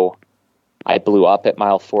though I blew up at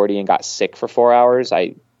mile 40 and got sick for 4 hours.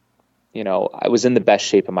 I was in the best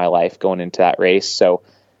shape of my life going into that race. So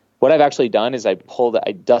what I've actually done is I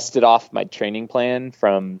dusted off my training plan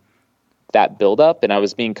from that buildup, and I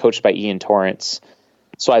was being coached by Ian Torrance.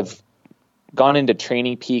 So I've gone into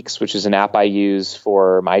Training Peaks, which is an app I use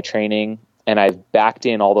for my training, and I've backed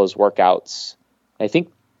in all those workouts. I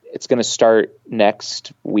think it's going to start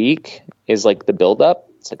next week is like the buildup.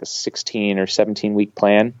 It's like a 16 or 17 week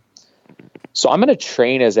plan. So I'm going to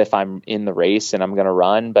train as if I'm in the race and I'm going to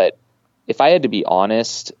run. But if I had to be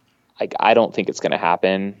honest, I don't think it's going to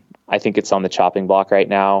happen. I think it's on the chopping block right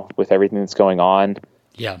now with everything that's going on.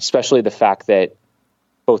 Yeah. Especially the fact that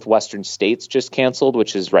both Western States just canceled,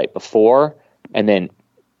 which is right before. And then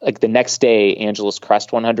like the next day, Angeles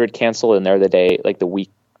Crest 100 canceled, and they're the day, like the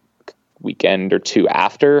weekend or two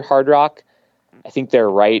after Hard Rock. I think they're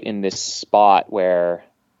right in this spot where,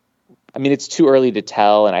 I mean, it's too early to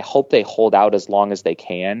tell, and I hope they hold out as long as they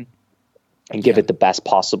can and give it the best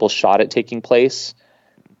possible shot at taking place.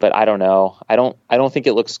 But I don't know. I don't think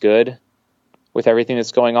it looks good with everything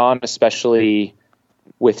that's going on, especially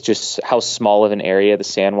with just how small of an area the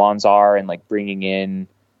San Juans are, and like bringing in,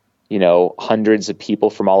 hundreds of people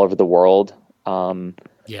from all over the world.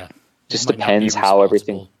 Just depends how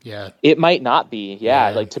everything. Yeah, it might not be. Yeah,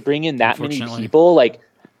 like to bring in that many people, like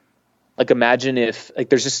imagine if like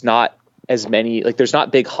there's just not as many, like there's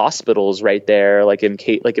not big hospitals right there. Like in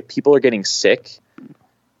case, like if people are getting sick,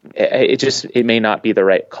 it may not be the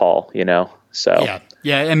right call, So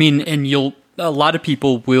yeah. I mean, and a lot of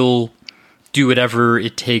people will do whatever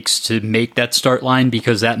it takes to make that start line,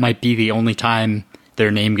 because that might be the only time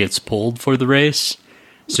their name gets pulled for the race.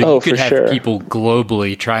 So you could have people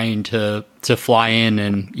globally trying to fly in,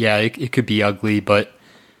 and it could be ugly, but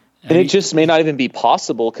it just may not even be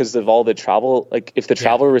possible because of all the travel. Like if the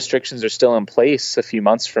travel restrictions are still in place a few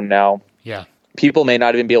months from now, people may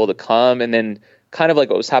not even be able to come. And then kind of like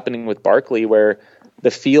what was happening with Barkley, where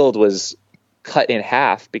the field was cut in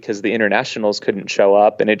half because the internationals couldn't show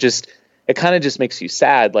up. And it kind of just makes you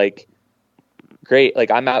sad. Like, great.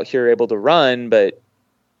 Like I'm out here able to run, but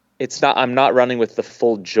I'm not running with the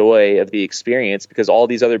full joy of the experience because all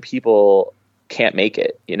these other people can't make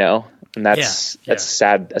it, and that's a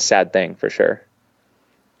sad thing for sure.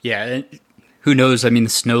 Yeah. And who knows? I mean,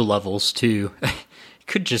 the snow levels too, it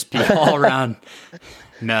could just be all around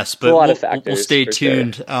mess, but we'll stay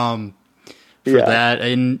tuned for that.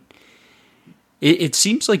 And it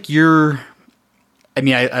seems like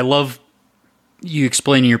I love you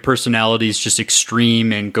explaining your personality is just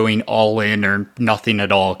extreme and going all in or nothing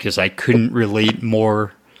at all, because I couldn't relate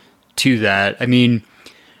more to that. I mean,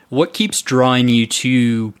 what keeps drawing you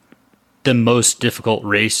to the most difficult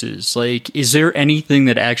races? Like, is there anything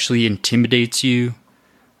that actually intimidates you?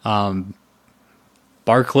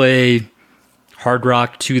 Barkley, Hard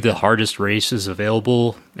Rock, two of the hardest races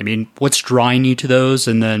available. I mean, what's drawing you to those?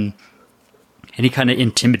 And then any kind of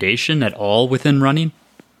intimidation at all within running?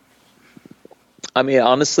 I mean,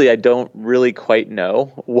 honestly, I don't really quite know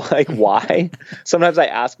why. Sometimes I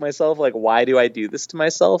ask myself, why do I do this to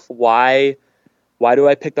myself? Why do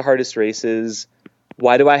I pick the hardest races?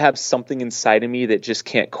 Why do I have something inside of me that just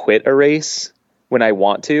can't quit a race when I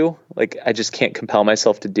want to? Like, I just can't compel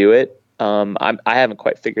myself to do it. I haven't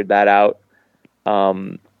quite figured that out.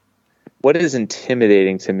 What is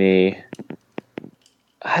intimidating to me?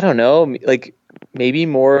 I don't know. Like maybe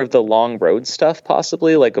more of the long road stuff,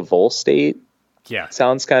 possibly like a Vol State. Yeah.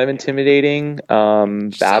 Sounds kind of intimidating.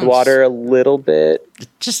 Badwater a little bit. It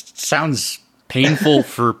just sounds painful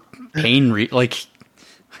for pain.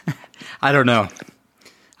 I don't know.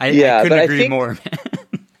 I couldn't agree more.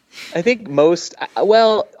 I think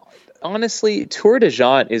honestly, Tour de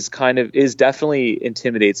Gent is definitely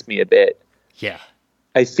intimidates me a bit. Yeah.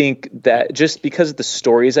 I think that just because of the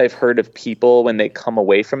stories I've heard of people when they come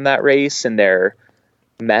away from that race and they're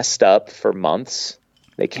messed up for months,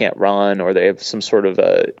 they can't run, or they have some sort of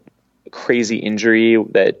a crazy injury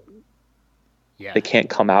that they can't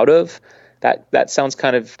come out of. That sounds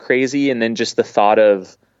kind of crazy. And then just the thought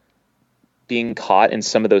of being caught in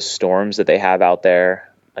some of those storms that they have out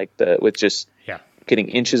there, with just getting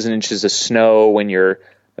inches and inches of snow when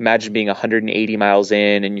imagine being 180 miles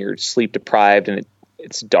in and you're sleep deprived and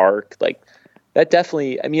it's dark. Like that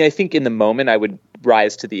definitely, I mean, I think in the moment I would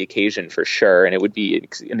rise to the occasion for sure. And it would be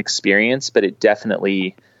an experience, but it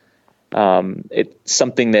definitely, it's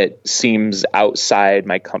something that seems outside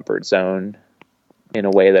my comfort zone in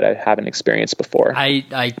a way that I haven't experienced before.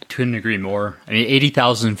 I couldn't agree more. I mean,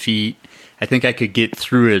 80,000 feet, I think I could get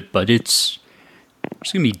through it, but it's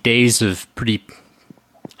there's going to be days of pretty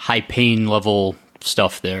high pain level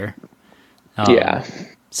stuff there. Yeah.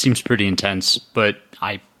 Seems pretty intense, but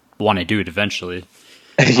I want to do it eventually.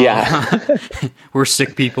 Yeah. We're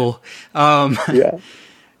sick people. Yeah.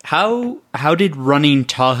 How did running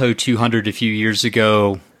Tahoe 200 a few years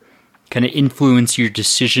ago kind of influence your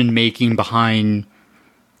decision making behind,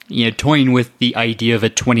 toying with the idea of a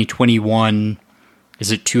 2021,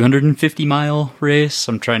 is it 250 mile race?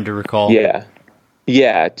 I'm trying to recall.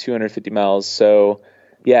 Yeah, 250 miles. So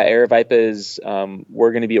yeah, Aravaipa is,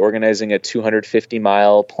 we're going to be organizing a 250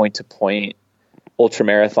 mile point to point ultra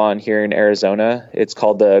marathon here in Arizona. It's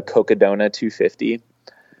called the Cocodona 250,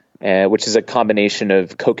 which is a combination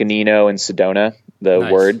of Coconino and Sedona, the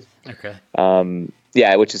word. Okay.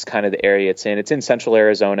 Which is kind of the area it's in. It's in central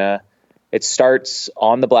Arizona. It starts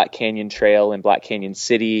on the Black Canyon Trail in Black Canyon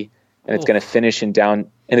City, and it's going to finish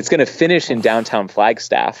in downtown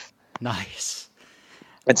Flagstaff. Nice.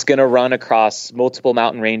 It's going to run across multiple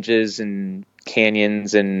mountain ranges and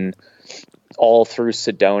canyons and all through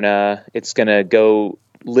Sedona. It's going to go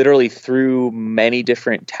literally through many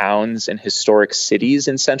different towns and historic cities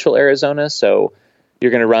in central Arizona. So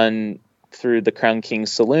you're going to run through the Crown King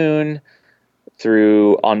Saloon,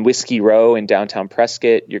 through on Whiskey Row in downtown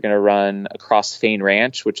Prescott. You're going to run across Fain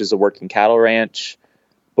Ranch, which is a working cattle ranch,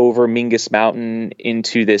 over Mingus Mountain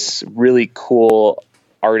into this really cool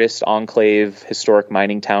artist enclave historic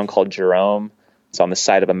mining town called Jerome. It's on the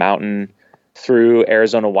side of a mountain, through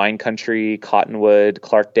Arizona wine country, Cottonwood,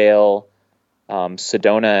 Clarkdale,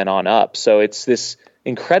 Sedona, and on up. So it's this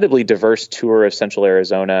incredibly diverse tour of central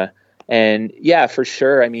Arizona. And yeah, for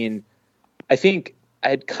sure. I mean, I think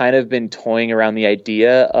I'd kind of been toying around the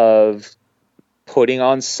idea of putting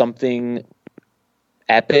on something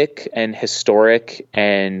epic and historic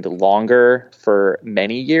and longer for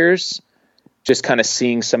many years, just kind of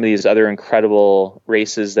seeing some of these other incredible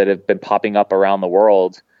races that have been popping up around the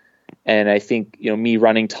world. And I think, me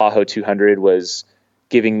running Tahoe 200 was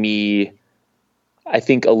giving me, I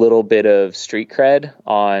think, a little bit of street cred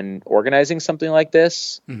on organizing something like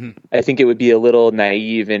this. Mm-hmm. I think it would be a little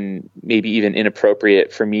naive and maybe even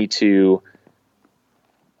inappropriate for me to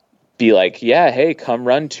be like, yeah, hey, come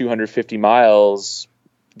run 250 miles,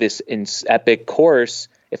 this epic course,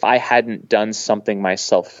 if I hadn't done something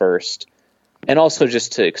myself first. And also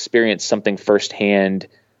just to experience something firsthand.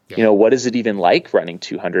 Yeah. What is it even like running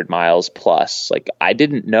 200 miles plus? Like, I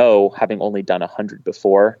didn't know, having only done 100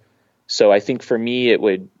 before. So I think for me, it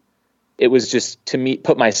was just to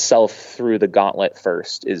put myself through the gauntlet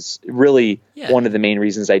first is really one of the main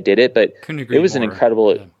reasons I did it. But it was an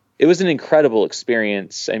incredible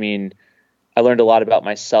experience. I mean, I learned a lot about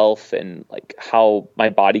myself and like how my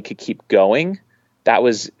body could keep going. That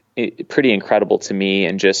was pretty incredible to me.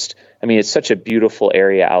 And just, I mean, it's such a beautiful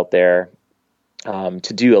area out there.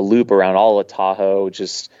 To do a loop around all of Tahoe,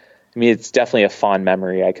 it's definitely a fond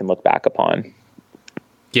memory I can look back upon.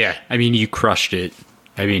 Yeah, I mean, you crushed it.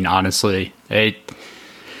 I mean, honestly,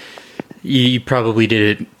 you probably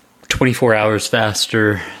did it 24 hours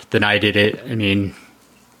faster than I did it. I mean,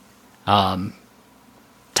 top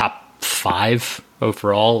 5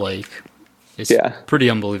 overall, like, it's pretty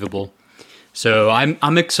unbelievable. So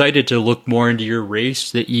I'm excited to look more into your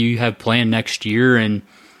race that you have planned next year, and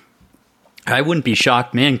I wouldn't be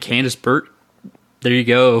shocked, man. Candace Burt, there you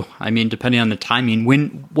go. I mean, depending on the timing,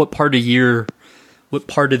 what part of the year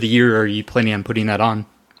are you planning on putting that on?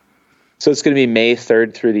 So it's going to be May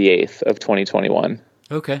 3rd through the 8th of 2021.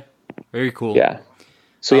 Okay, very cool. Yeah.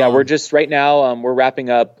 So we're just right now we're wrapping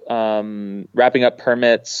up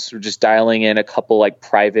permits. We're just dialing in a couple like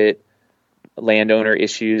private landowner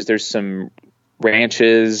issues. There's some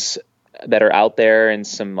ranches that are out there and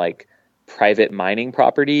some like private mining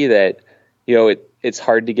property that, it's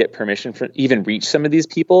hard to get permission for, even reach some of these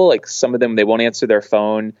people. Like some of them, they won't answer their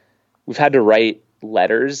phone. We've had to write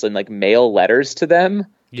letters and like mail letters to them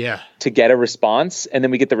to get a response. And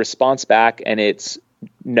then we get the response back and it's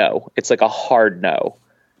no, it's like a hard no,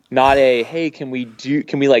 not a, hey, can we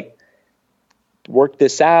like work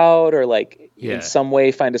this out or like in some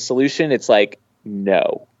way find a solution? It's like,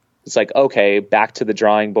 no. It's like, okay, back to the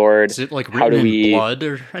drawing board. Is it like written in blood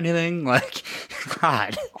or anything? Like,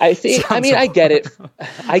 God. I get it.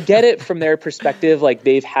 I get it from their perspective. Like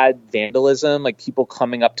they've had vandalism, like people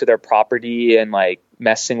coming up to their property and like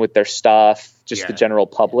messing with their stuff, just the general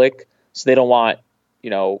public. So they don't want,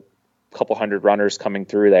 a couple hundred runners coming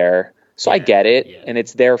through there. So I get it. Yeah. And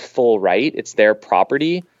it's their full right. It's their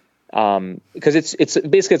property. Because it's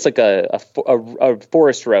basically, it's like a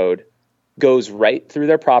forest road. Goes right through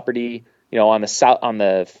their property, on the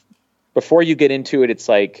south, before you get into it, it's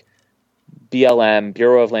like BLM,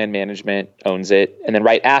 Bureau of Land Management, owns it. And then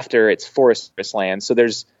right after, it's Forest Service land. So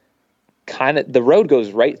there's kind of, the road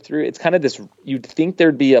goes right through. It's kind of this, you'd think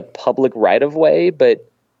there'd be a public right of way, but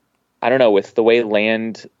I don't know, with the way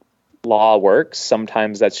land law works,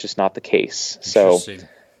 sometimes that's just not the case. So,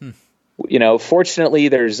 you know, fortunately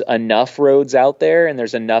there's enough roads out there and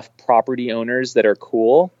there's enough property owners that are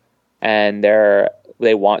cool and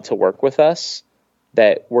they want to work with us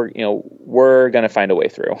that we're going to find a way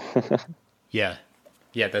through. Yeah,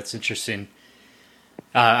 that's interesting.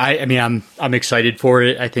 I mean, I'm excited for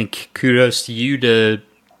it. I think kudos to you to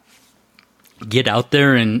get out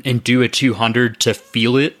there and do a 200 to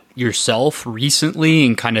feel it yourself recently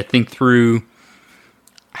and kind of think through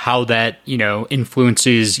how that, you know,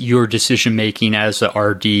 influences your decision making as a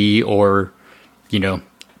RD or, you know,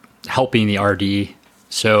 helping the RD.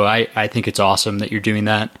 So I think it's awesome that you're doing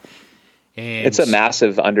that. And it's a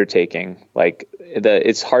massive undertaking. Like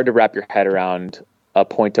it's hard to wrap your head around a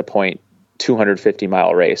point to point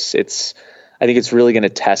 250-mile race. I think it's really going to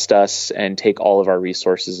test us and take all of our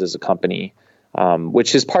resources as a company,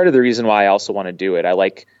 which is part of the reason why I also want to do it. I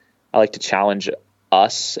like to challenge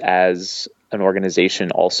us as an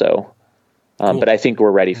organization also. Cool. But I think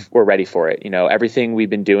we're ready for it. You know, everything we've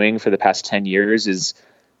been doing for the past 10 years is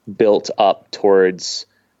built up towards,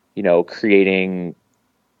 you know, creating,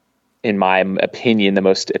 in my opinion, the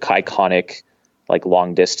most iconic, like,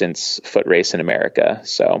 long distance foot race in America.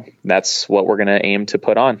 So that's what we're going to aim to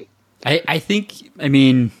put on. I think, I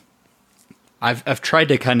mean, I've tried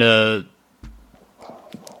to kind of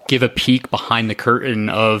give a peek behind the curtain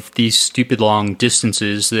of these stupid long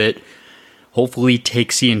distances that hopefully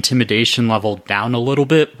takes the intimidation level down a little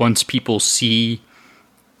bit once people see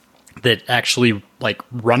that actually, like,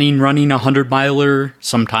 running a 100-miler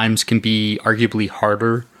sometimes can be arguably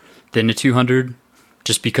harder than a 200,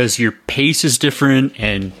 just because your pace is different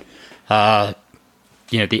and,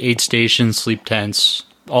 you know, the aid stations, sleep tents,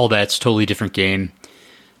 all that's totally different game.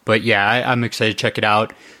 But yeah, I'm excited to check it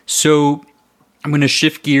out. So I'm going to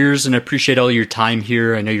shift gears and appreciate all your time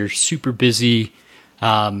here. I know you're super busy.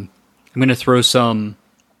 I'm going to throw some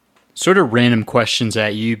sort of random questions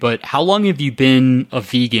at you, but how long have you been a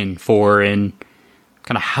vegan for, and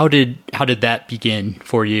kind of how did that begin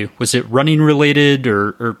for you? Was it running related,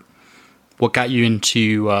 or what got you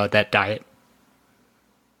into that diet?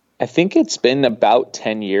 I think it's been about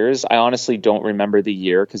 10 years. I honestly don't remember the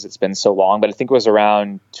year because it's been so long, but I think it was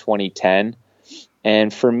around 2010.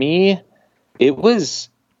 And for me, it was,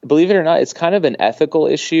 believe it or not, it's kind of an ethical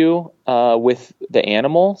issue with the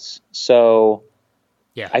animals. So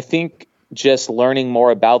yeah, I think just learning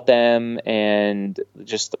more about them and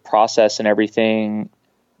just the process and everything.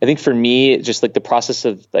 I think for me, just like the process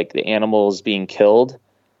of like the animals being killed,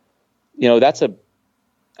 you know,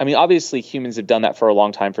 obviously humans have done that for a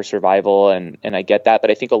long time for survival, and I get that,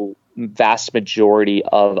 but I think a vast majority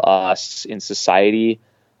of us in society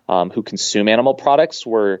who consume animal products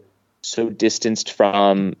were so distanced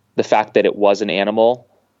from the fact that it was an animal,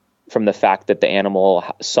 from the fact that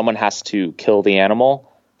someone has to kill the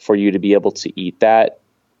animal for you to be able to eat that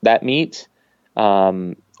meat,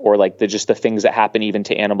 or like just the things that happen even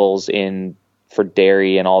to animals for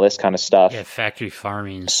dairy and all this kind of stuff. Yeah, factory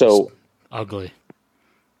farming. So ugly.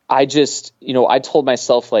 I just, you know, I told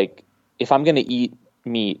myself, like, if I'm going to eat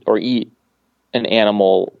meat or eat an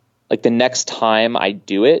animal, like the next time I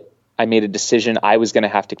do it, I made a decision I was going to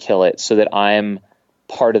have to kill it so that I'm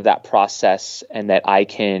part of that process and that I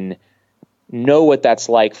can know what that's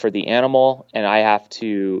like for the animal. And I have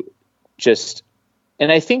to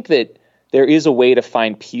and I think that there is a way to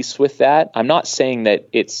find peace with that. I'm not saying that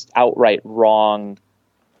it's outright wrong.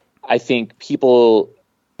 I think people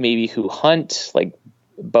maybe who hunt, like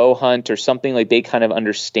bow hunt or something, like they kind of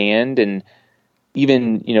understand. And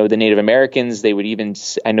even, you know, the Native Americans, they would even,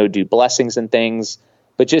 I know, do blessings and things,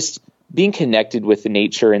 but just being connected with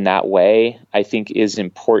nature in that way, I think is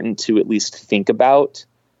important to at least think about.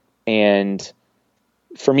 And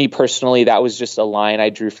for me personally, that was just a line I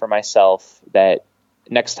drew for myself, that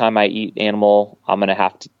next time I eat animal, I'm going to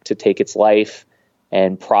have to take its life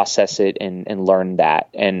and process it and learn that.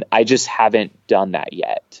 And I just haven't done that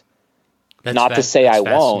yet. Not to say I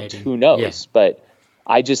won't, who knows, yeah. But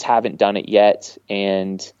I just haven't done it yet,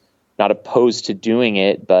 and not opposed to doing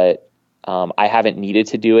it, but I haven't needed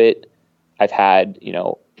to do it. I've had, you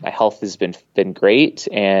know, my health has been great,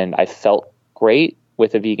 and I felt great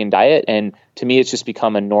with a vegan diet. And to me, it's just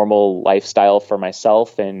become a normal lifestyle for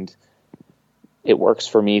myself, and it works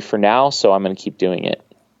for me for now. So I'm going to keep doing it.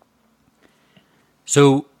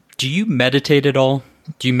 So do you meditate at all?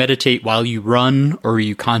 Do you meditate while you run, or are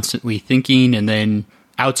you constantly thinking? And then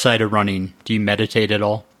outside of running, do you meditate at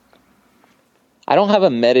all? I don't have a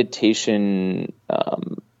meditation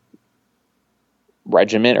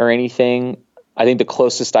regiment or anything. I think the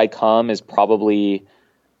closest I come is probably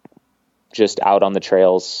just out on the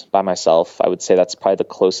trails by myself. I would say that's probably the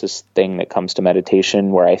closest thing that comes to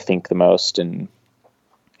meditation, where I think the most, and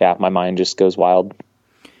yeah, my mind just goes wild.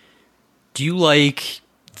 Do you like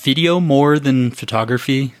video more than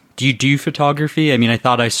photography? Do you do photography? I mean, I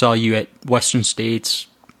thought I saw you at Western States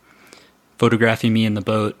photographing me in the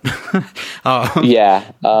boat.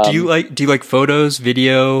 Yeah. Do you like photos,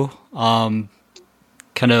 video?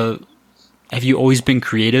 Kind of, have you always been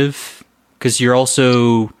creative? Because you're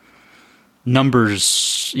also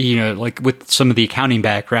numbers, like with some of the accounting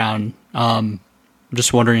background. I'm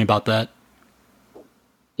just wondering about that.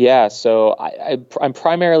 Yeah, so I'm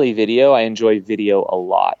primarily video. I enjoy video a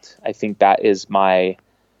lot. I think that is my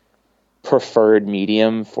preferred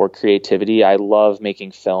medium for creativity. I love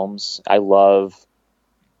making films. I love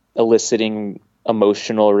eliciting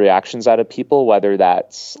emotional reactions out of people, whether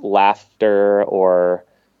that's laughter or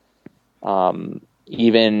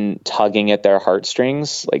even tugging at their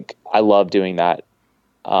heartstrings. Like, I love doing that.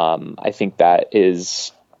 I think that it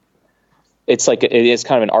is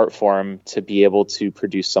kind of an art form to be able to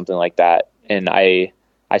produce something like that. And I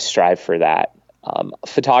strive for that.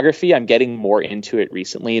 Photography, I'm getting more into it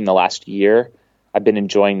recently in the last year. I've been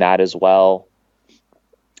enjoying that as well.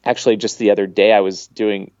 Actually, just the other day, I was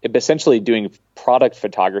essentially doing product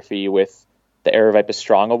photography with the Aravaipa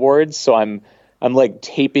Strong Awards. So I'm like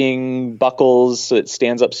taping buckles so it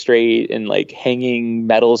stands up straight, and like hanging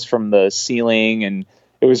medals from the ceiling, and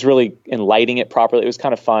lighting it properly. It was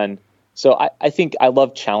kind of fun. So I think I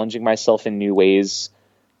love challenging myself in new ways,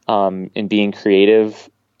 and being creative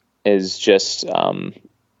is just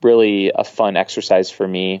really a fun exercise for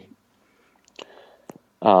me.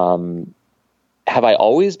 Have I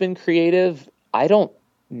always been creative? I don't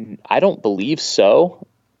believe so.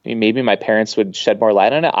 I mean, maybe my parents would shed more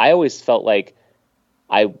light on it. I always felt like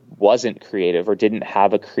I wasn't creative or didn't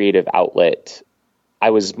have a creative outlet. I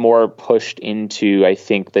was more pushed into, I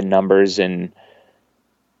think, the numbers and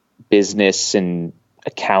business and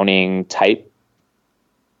accounting type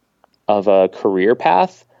of a career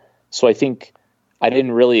path. So I think I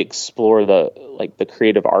didn't really explore the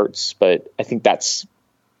creative arts, but I think that's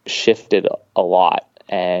shifted a lot.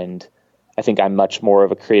 And I think I'm much more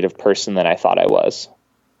of a creative person than I thought I was.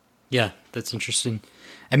 Yeah, that's interesting.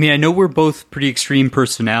 I mean, I know we're both pretty extreme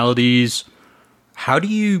personalities. How do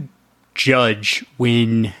you judge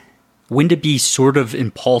when to be sort of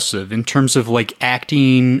impulsive in terms of like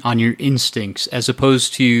acting on your instincts, as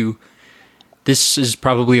opposed to, this is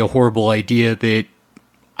probably a horrible idea that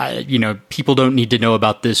people don't need to know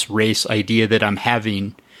about this race idea that I'm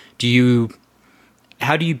having.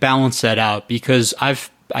 How do you balance that out? Because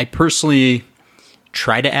I personally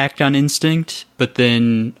try to act on instinct, but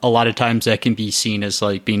then a lot of times that can be seen as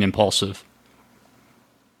like being impulsive.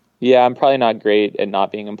 Yeah, I'm probably not great at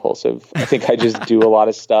not being impulsive. I think I just do a lot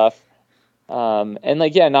of stuff. And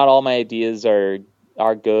not all my ideas are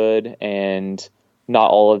good, and not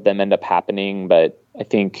all of them end up happening, but I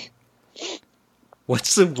think...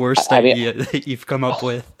 What's the worst idea that you've come up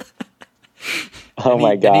with?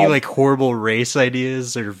 My God. Any like horrible race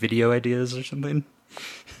ideas or video ideas or something?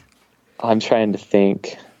 I'm trying to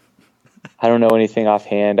think. I don't know anything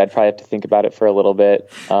offhand. I'd probably have to think about it for a little bit.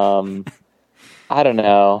 I don't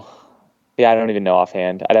know. Yeah, I don't even know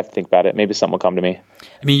offhand. I'd have to think about it. Maybe something will come to me.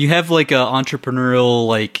 I mean, you have like a entrepreneurial,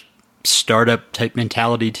 like startup type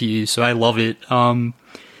mentality to you, so I love it.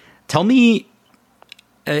 Tell me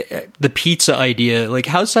the pizza idea. Like,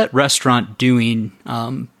 how's that restaurant doing?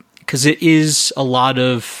 Because it is a lot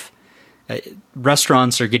of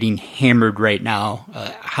restaurants are getting hammered right now.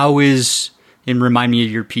 And remind me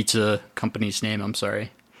of your pizza company's name. I'm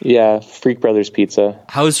sorry. Yeah, Freak Brothers Pizza.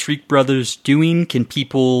 How is Freak Brothers doing? Can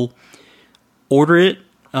people order it,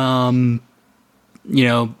 online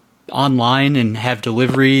and have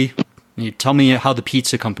delivery? Tell me how the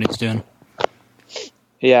pizza company's doing.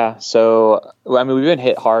 Yeah, so we've been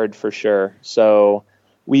hit hard for sure. So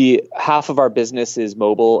half of our business is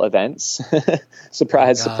mobile events.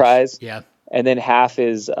 Surprise. Yeah. And then half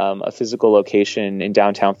is a physical location in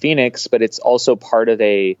downtown Phoenix, but it's also part of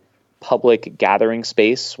a public gathering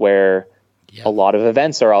space where a lot of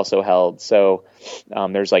events are also held. So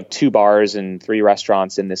there's like 2 bars and 3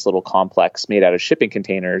 restaurants in this little complex made out of shipping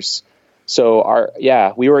containers. So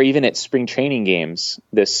we were even at spring training games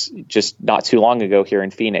this just not too long ago here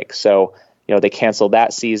in Phoenix. So, they canceled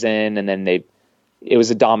that season, and then it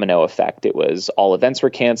was a domino effect. It was all events were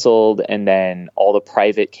canceled, and then all the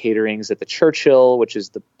private caterings at the Churchill, which is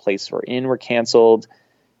the place we're in, were canceled.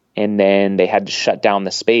 and then they had to shut down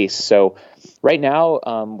the space. So right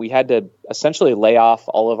now, we had to essentially lay off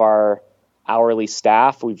all of our hourly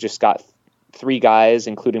staff. We've just got 3 guys,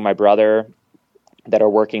 including my brother, that are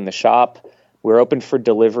working the shop. We're open for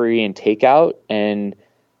delivery and takeout, and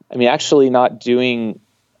I mean, actually not doing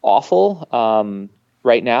awful.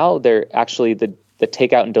 Right now, they're actually the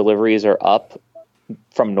takeout and deliveries are up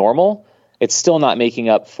from normal. It's still not making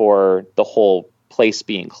up for the whole place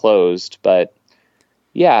being closed, but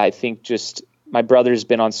yeah, I think just my brother's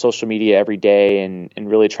been on social media every day and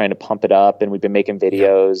really trying to pump it up, and we've been making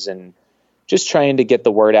videos and just trying to get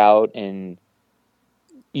the word out and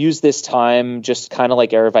use this time just kind of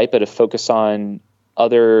like Aravaipa to focus on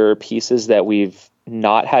other pieces that we've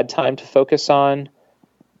not had time to focus on.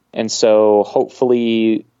 And so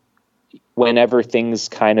hopefully whenever things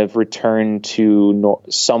kind of return to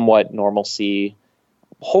somewhat normalcy,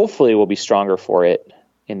 hopefully we'll be stronger for it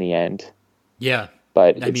in the end. Yeah.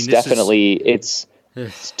 But it's definitely, it's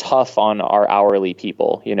tough on our hourly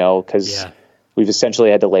people, you know, because we've essentially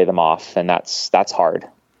had to lay them off, and that's hard.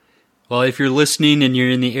 Well, if you're listening and you're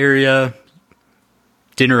in the area,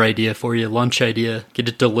 dinner idea for you, lunch idea, get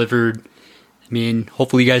it delivered. I mean,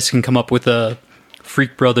 hopefully you guys can come up with a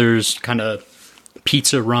Freak Brothers kind of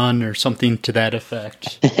pizza run or something to that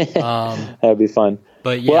effect. That would be fun.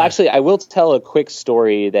 But yeah. Well, actually, I will tell a quick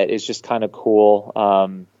story that is just kind of cool.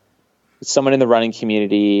 Someone in the running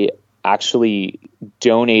community actually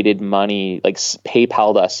donated money, like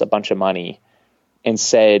PayPal'd us a bunch of money and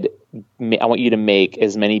said, I want you to make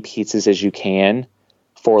as many pizzas as you can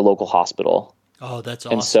for a local hospital. Oh, that's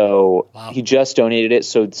awesome. And so he just donated it.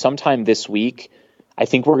 So sometime this week, I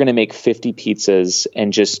think we're going to make 50 pizzas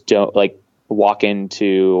and just walk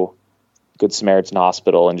into Good Samaritan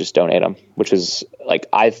Hospital and just donate them, which is like,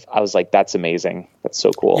 I was like, that's amazing. That's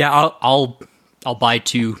so cool. Yeah. I'll buy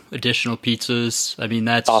 2 additional pizzas. I mean,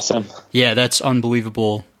 that's awesome. Yeah. That's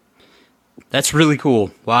unbelievable. That's really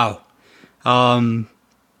cool. Wow. Trying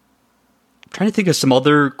to think of some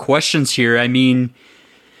other questions here. I mean,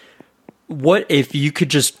 what if you could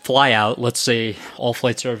just fly out? Let's say all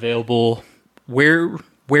flights are available. Where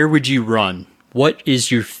would you run? What is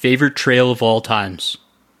your favorite trail of all times?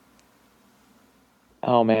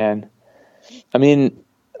 Oh man, I mean,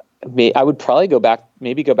 I would probably go back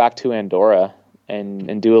to Andorra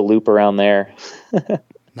and do a loop around there.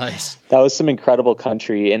 Nice. That was some incredible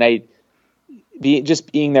country, and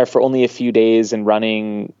being there for only a few days and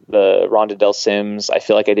running the Ronda del Sims, I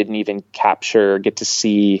feel like I didn't even get to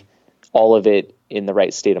see all of it in the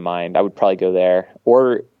right state of mind. I would probably go there.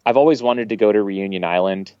 Or I've always wanted to go to Reunion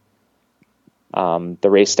Island. The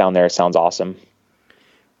race down there sounds awesome.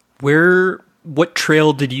 What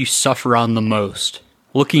trail did you suffer on the most?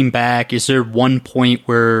 Looking back, is there one point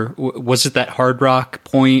where, was it that Hard Rock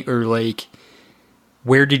point, or like,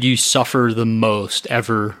 where did you suffer the most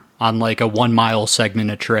ever on like a 1 mile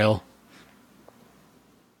segment of trail?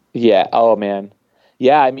 Yeah. Oh man.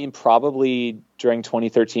 Yeah. I mean, probably during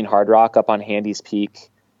 2013 Hard Rock up on Handy's Peak.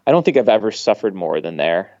 I don't think I've ever suffered more than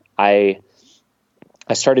there. I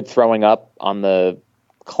started throwing up on the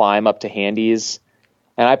climb up to Handy's,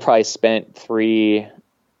 and I probably spent I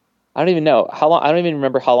don't even know how long. I don't even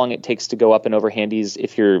remember how long it takes to go up and over Handy's.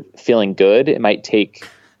 If you're feeling good, it might take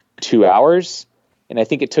 2 hours, and I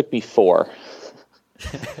think it took me 4.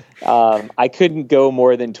 I couldn't go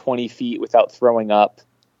more than 20 feet without throwing up,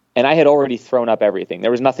 and I had already thrown up everything.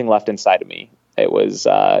 There was nothing left inside of me. It was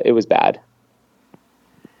bad.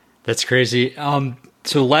 That's crazy.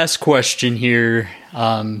 So last question here,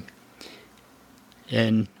 and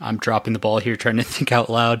I'm dropping the ball here, trying to think out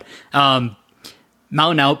loud.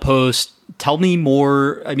 Mountain Outpost, tell me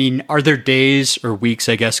more. I mean, are there days or weeks,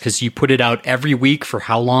 I guess, because you put it out every week for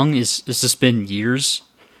how long? Has this been years?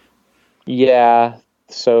 Yeah,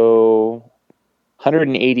 so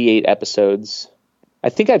 188 episodes. I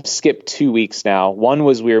think I've skipped 2 weeks now. One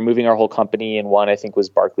was we were moving our whole company, and one I think was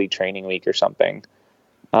Barkley Training Week or something.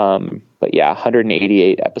 But yeah,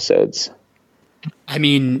 188 episodes. I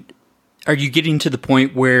mean, are you getting to the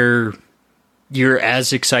point where you're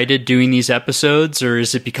as excited doing these episodes, or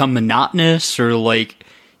has it become monotonous, or like,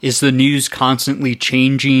 is the news constantly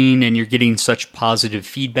changing and you're getting such positive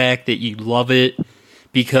feedback that you love it?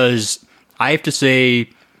 Because I have to say,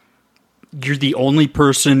 you're the only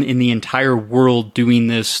person in the entire world doing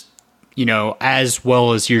this, you know, as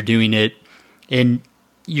well as you're doing it. And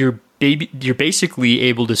you're basically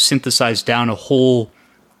able to synthesize down a whole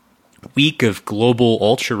week of global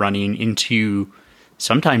ultra running into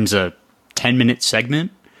sometimes a 10-minute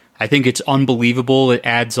segment. I think it's unbelievable. It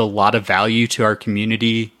adds a lot of value to our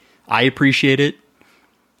community. I appreciate it.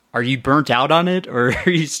 Are you burnt out on it, or are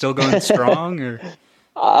you still going strong? Or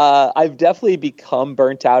I've definitely become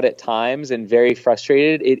burnt out at times and very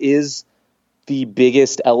frustrated. It is the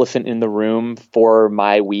biggest elephant in the room for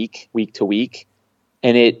my week to week.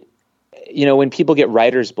 And it, when people get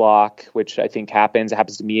writer's block, which I think happens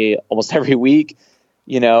to me almost every week,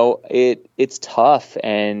 it's tough.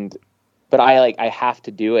 But I have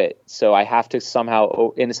to do it. So I have to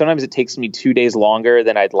somehow, and sometimes it takes me 2 days longer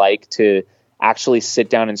than I'd like to actually sit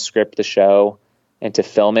down and script the show and to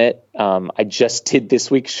film it. I just did this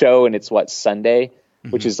week's show, and it's Sunday,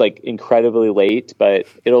 which is incredibly late, but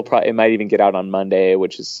it might even get out on Monday,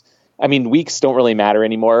 which is, weeks don't really matter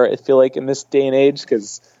anymore. I feel like in this day and age,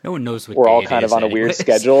 because no one knows what we're all day kind it of on is a weird anyways.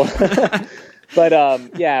 schedule. But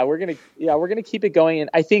we're gonna keep it going,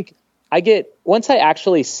 and I think once I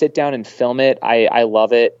actually sit down and film it, I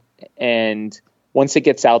love it, and once it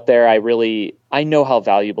gets out there, I know how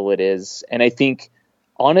valuable it is, and I think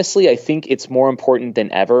it's more important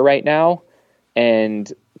than ever right now.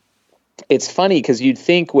 And it's funny because you'd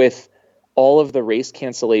think with all of the race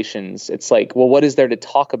cancellations, it's like, well, what is there to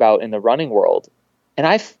talk about in the running world?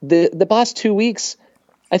 And the past 2 weeks,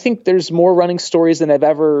 I think there's more running stories than I've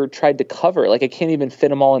ever tried to cover. I can't even fit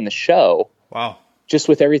them all in the show. Wow. Just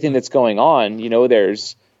with everything that's going on,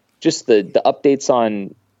 there's just the updates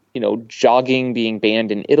on, jogging being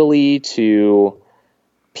banned in Italy, to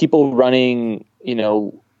people running,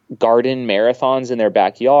 garden marathons in their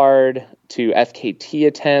backyard, to FKT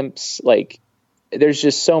attempts. There's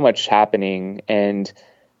just so much happening. And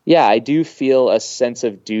I do feel a sense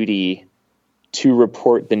of duty to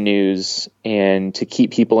report the news and to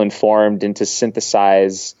keep people informed and to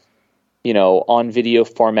synthesize, on video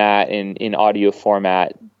format and in audio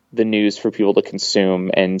format, the news for people to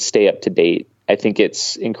consume and stay up to date. I think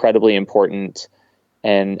it's incredibly important,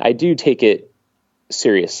 and I do take it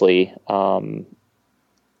seriously.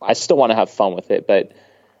 I still want to have fun with it, but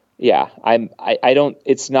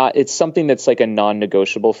it's something that's a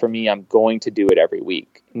non-negotiable for me. I'm going to do it every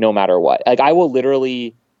week, no matter what. I will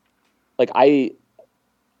literally, I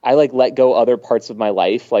let go other parts of my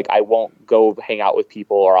life. I won't go hang out with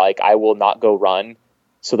people, or I will not go run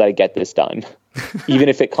so that I get this done, even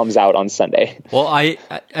if it comes out on Sunday. Well, I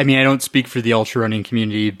don't speak for the ultra running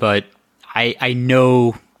community, but I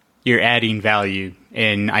know you're adding value,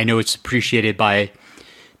 and I know it's appreciated by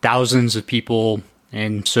thousands of people.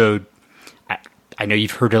 And so I know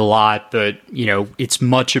you've heard it a lot, but it's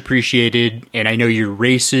much appreciated. And I know your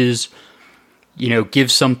races,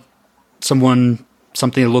 give someone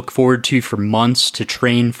something to look forward to for months to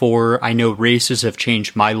train for. I know races have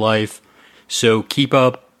changed my life. So keep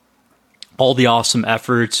up all the awesome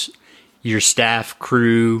efforts, your staff,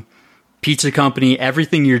 crew, pizza company,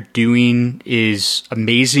 everything you're doing is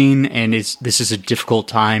amazing. And this is a difficult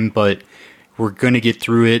time, but we're going to get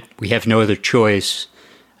through it. We have no other choice.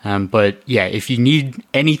 But if you need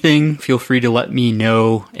anything, feel free to let me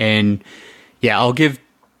know. And I'll give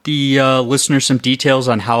the listeners some details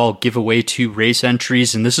on how I'll give away 2 race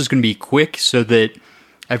entries. And this is going to be quick so that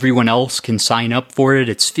everyone else can sign up for it.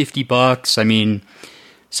 It's $50.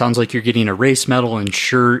 Sounds like you're getting a race medal and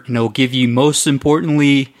shirt, and it'll give you, most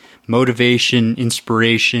importantly, motivation,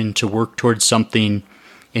 inspiration to work towards something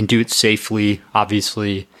and do it safely,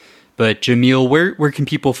 obviously. But Jamil, where can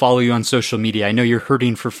people follow you on social media? I know you're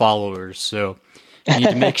hurting for followers, so I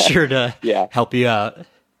need to make sure to help you out.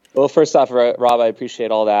 Well, first off, Rob, I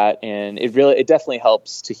appreciate all that, and it definitely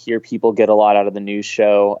helps to hear people get a lot out of the news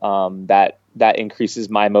show. That increases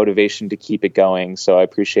my motivation to keep it going. So I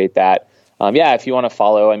appreciate that. If you want to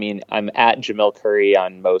follow, I'm at Jamil Curry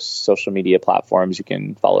on most social media platforms. You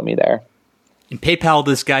can follow me there. And PayPal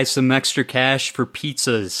this guy some extra cash for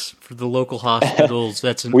pizzas for the local hospitals.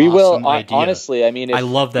 That's an we awesome will idea. Honestly, I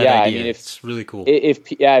love that idea. It's really cool.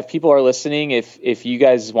 If people are listening, if you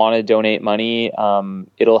guys want to donate money,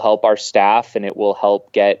 it'll help our staff and it will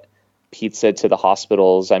help get pizza to the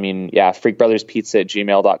hospitals.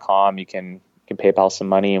 freakbrotherspizza@gmail.com. You can PayPal some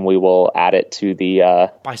money and we will add it to the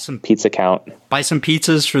buy some pizza count. Buy some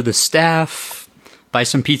pizzas for the staff. Buy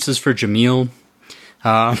some pizzas for Jamil.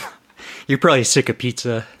 You're probably sick of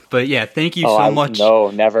pizza, but thank you so much.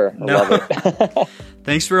 No, never. I love it.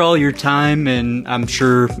 Thanks for all your time, and I'm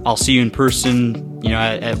sure I'll see you in person,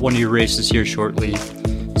 at one of your races here shortly.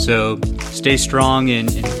 So stay strong, and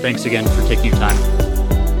thanks again for taking your time.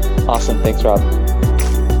 Awesome. Thanks, Rob.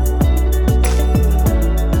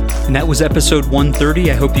 And that was episode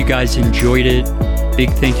 130. I hope you guys enjoyed it. Big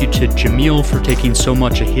thank you to Jamil for taking so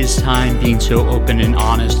much of his time, being so open and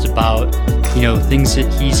honest about, things that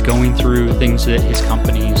he's going through, things that his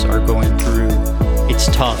companies are going through. It's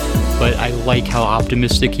tough, but I like how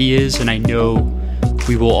optimistic he is, and I know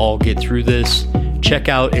we will all get through this. Check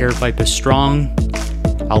out Aravaipa Strong.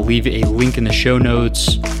 I'll leave a link in the show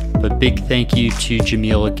notes. But big thank you to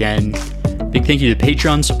Jamil again. Big thank you to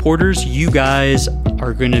Patreon supporters. You guys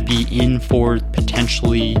are going to be in for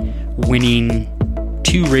potentially winning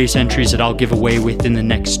 2 race entries that I'll give away within the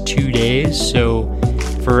next 2 days. So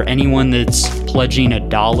for anyone that's pledging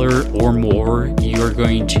 $1 or more, you're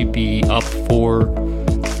going to be up for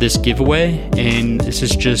this giveaway. And this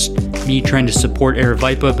is just me trying to support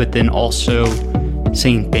Aravaipa, but then also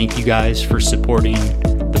saying thank you guys for supporting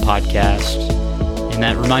the podcast. And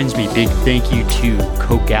that reminds me, big thank you to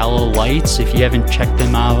Kogalla Lights. If you haven't checked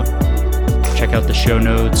them out, check out the show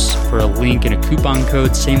notes for a link and a coupon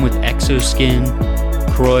code. Same with Exoskin.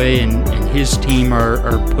 Croy and his team are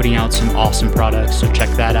putting out some awesome products, so check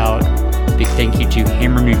that out. Big thank you to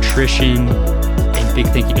Hammer Nutrition, and big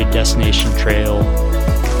thank you to Destination Trail.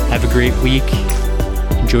 Have a great week.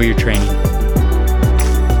 Enjoy your training.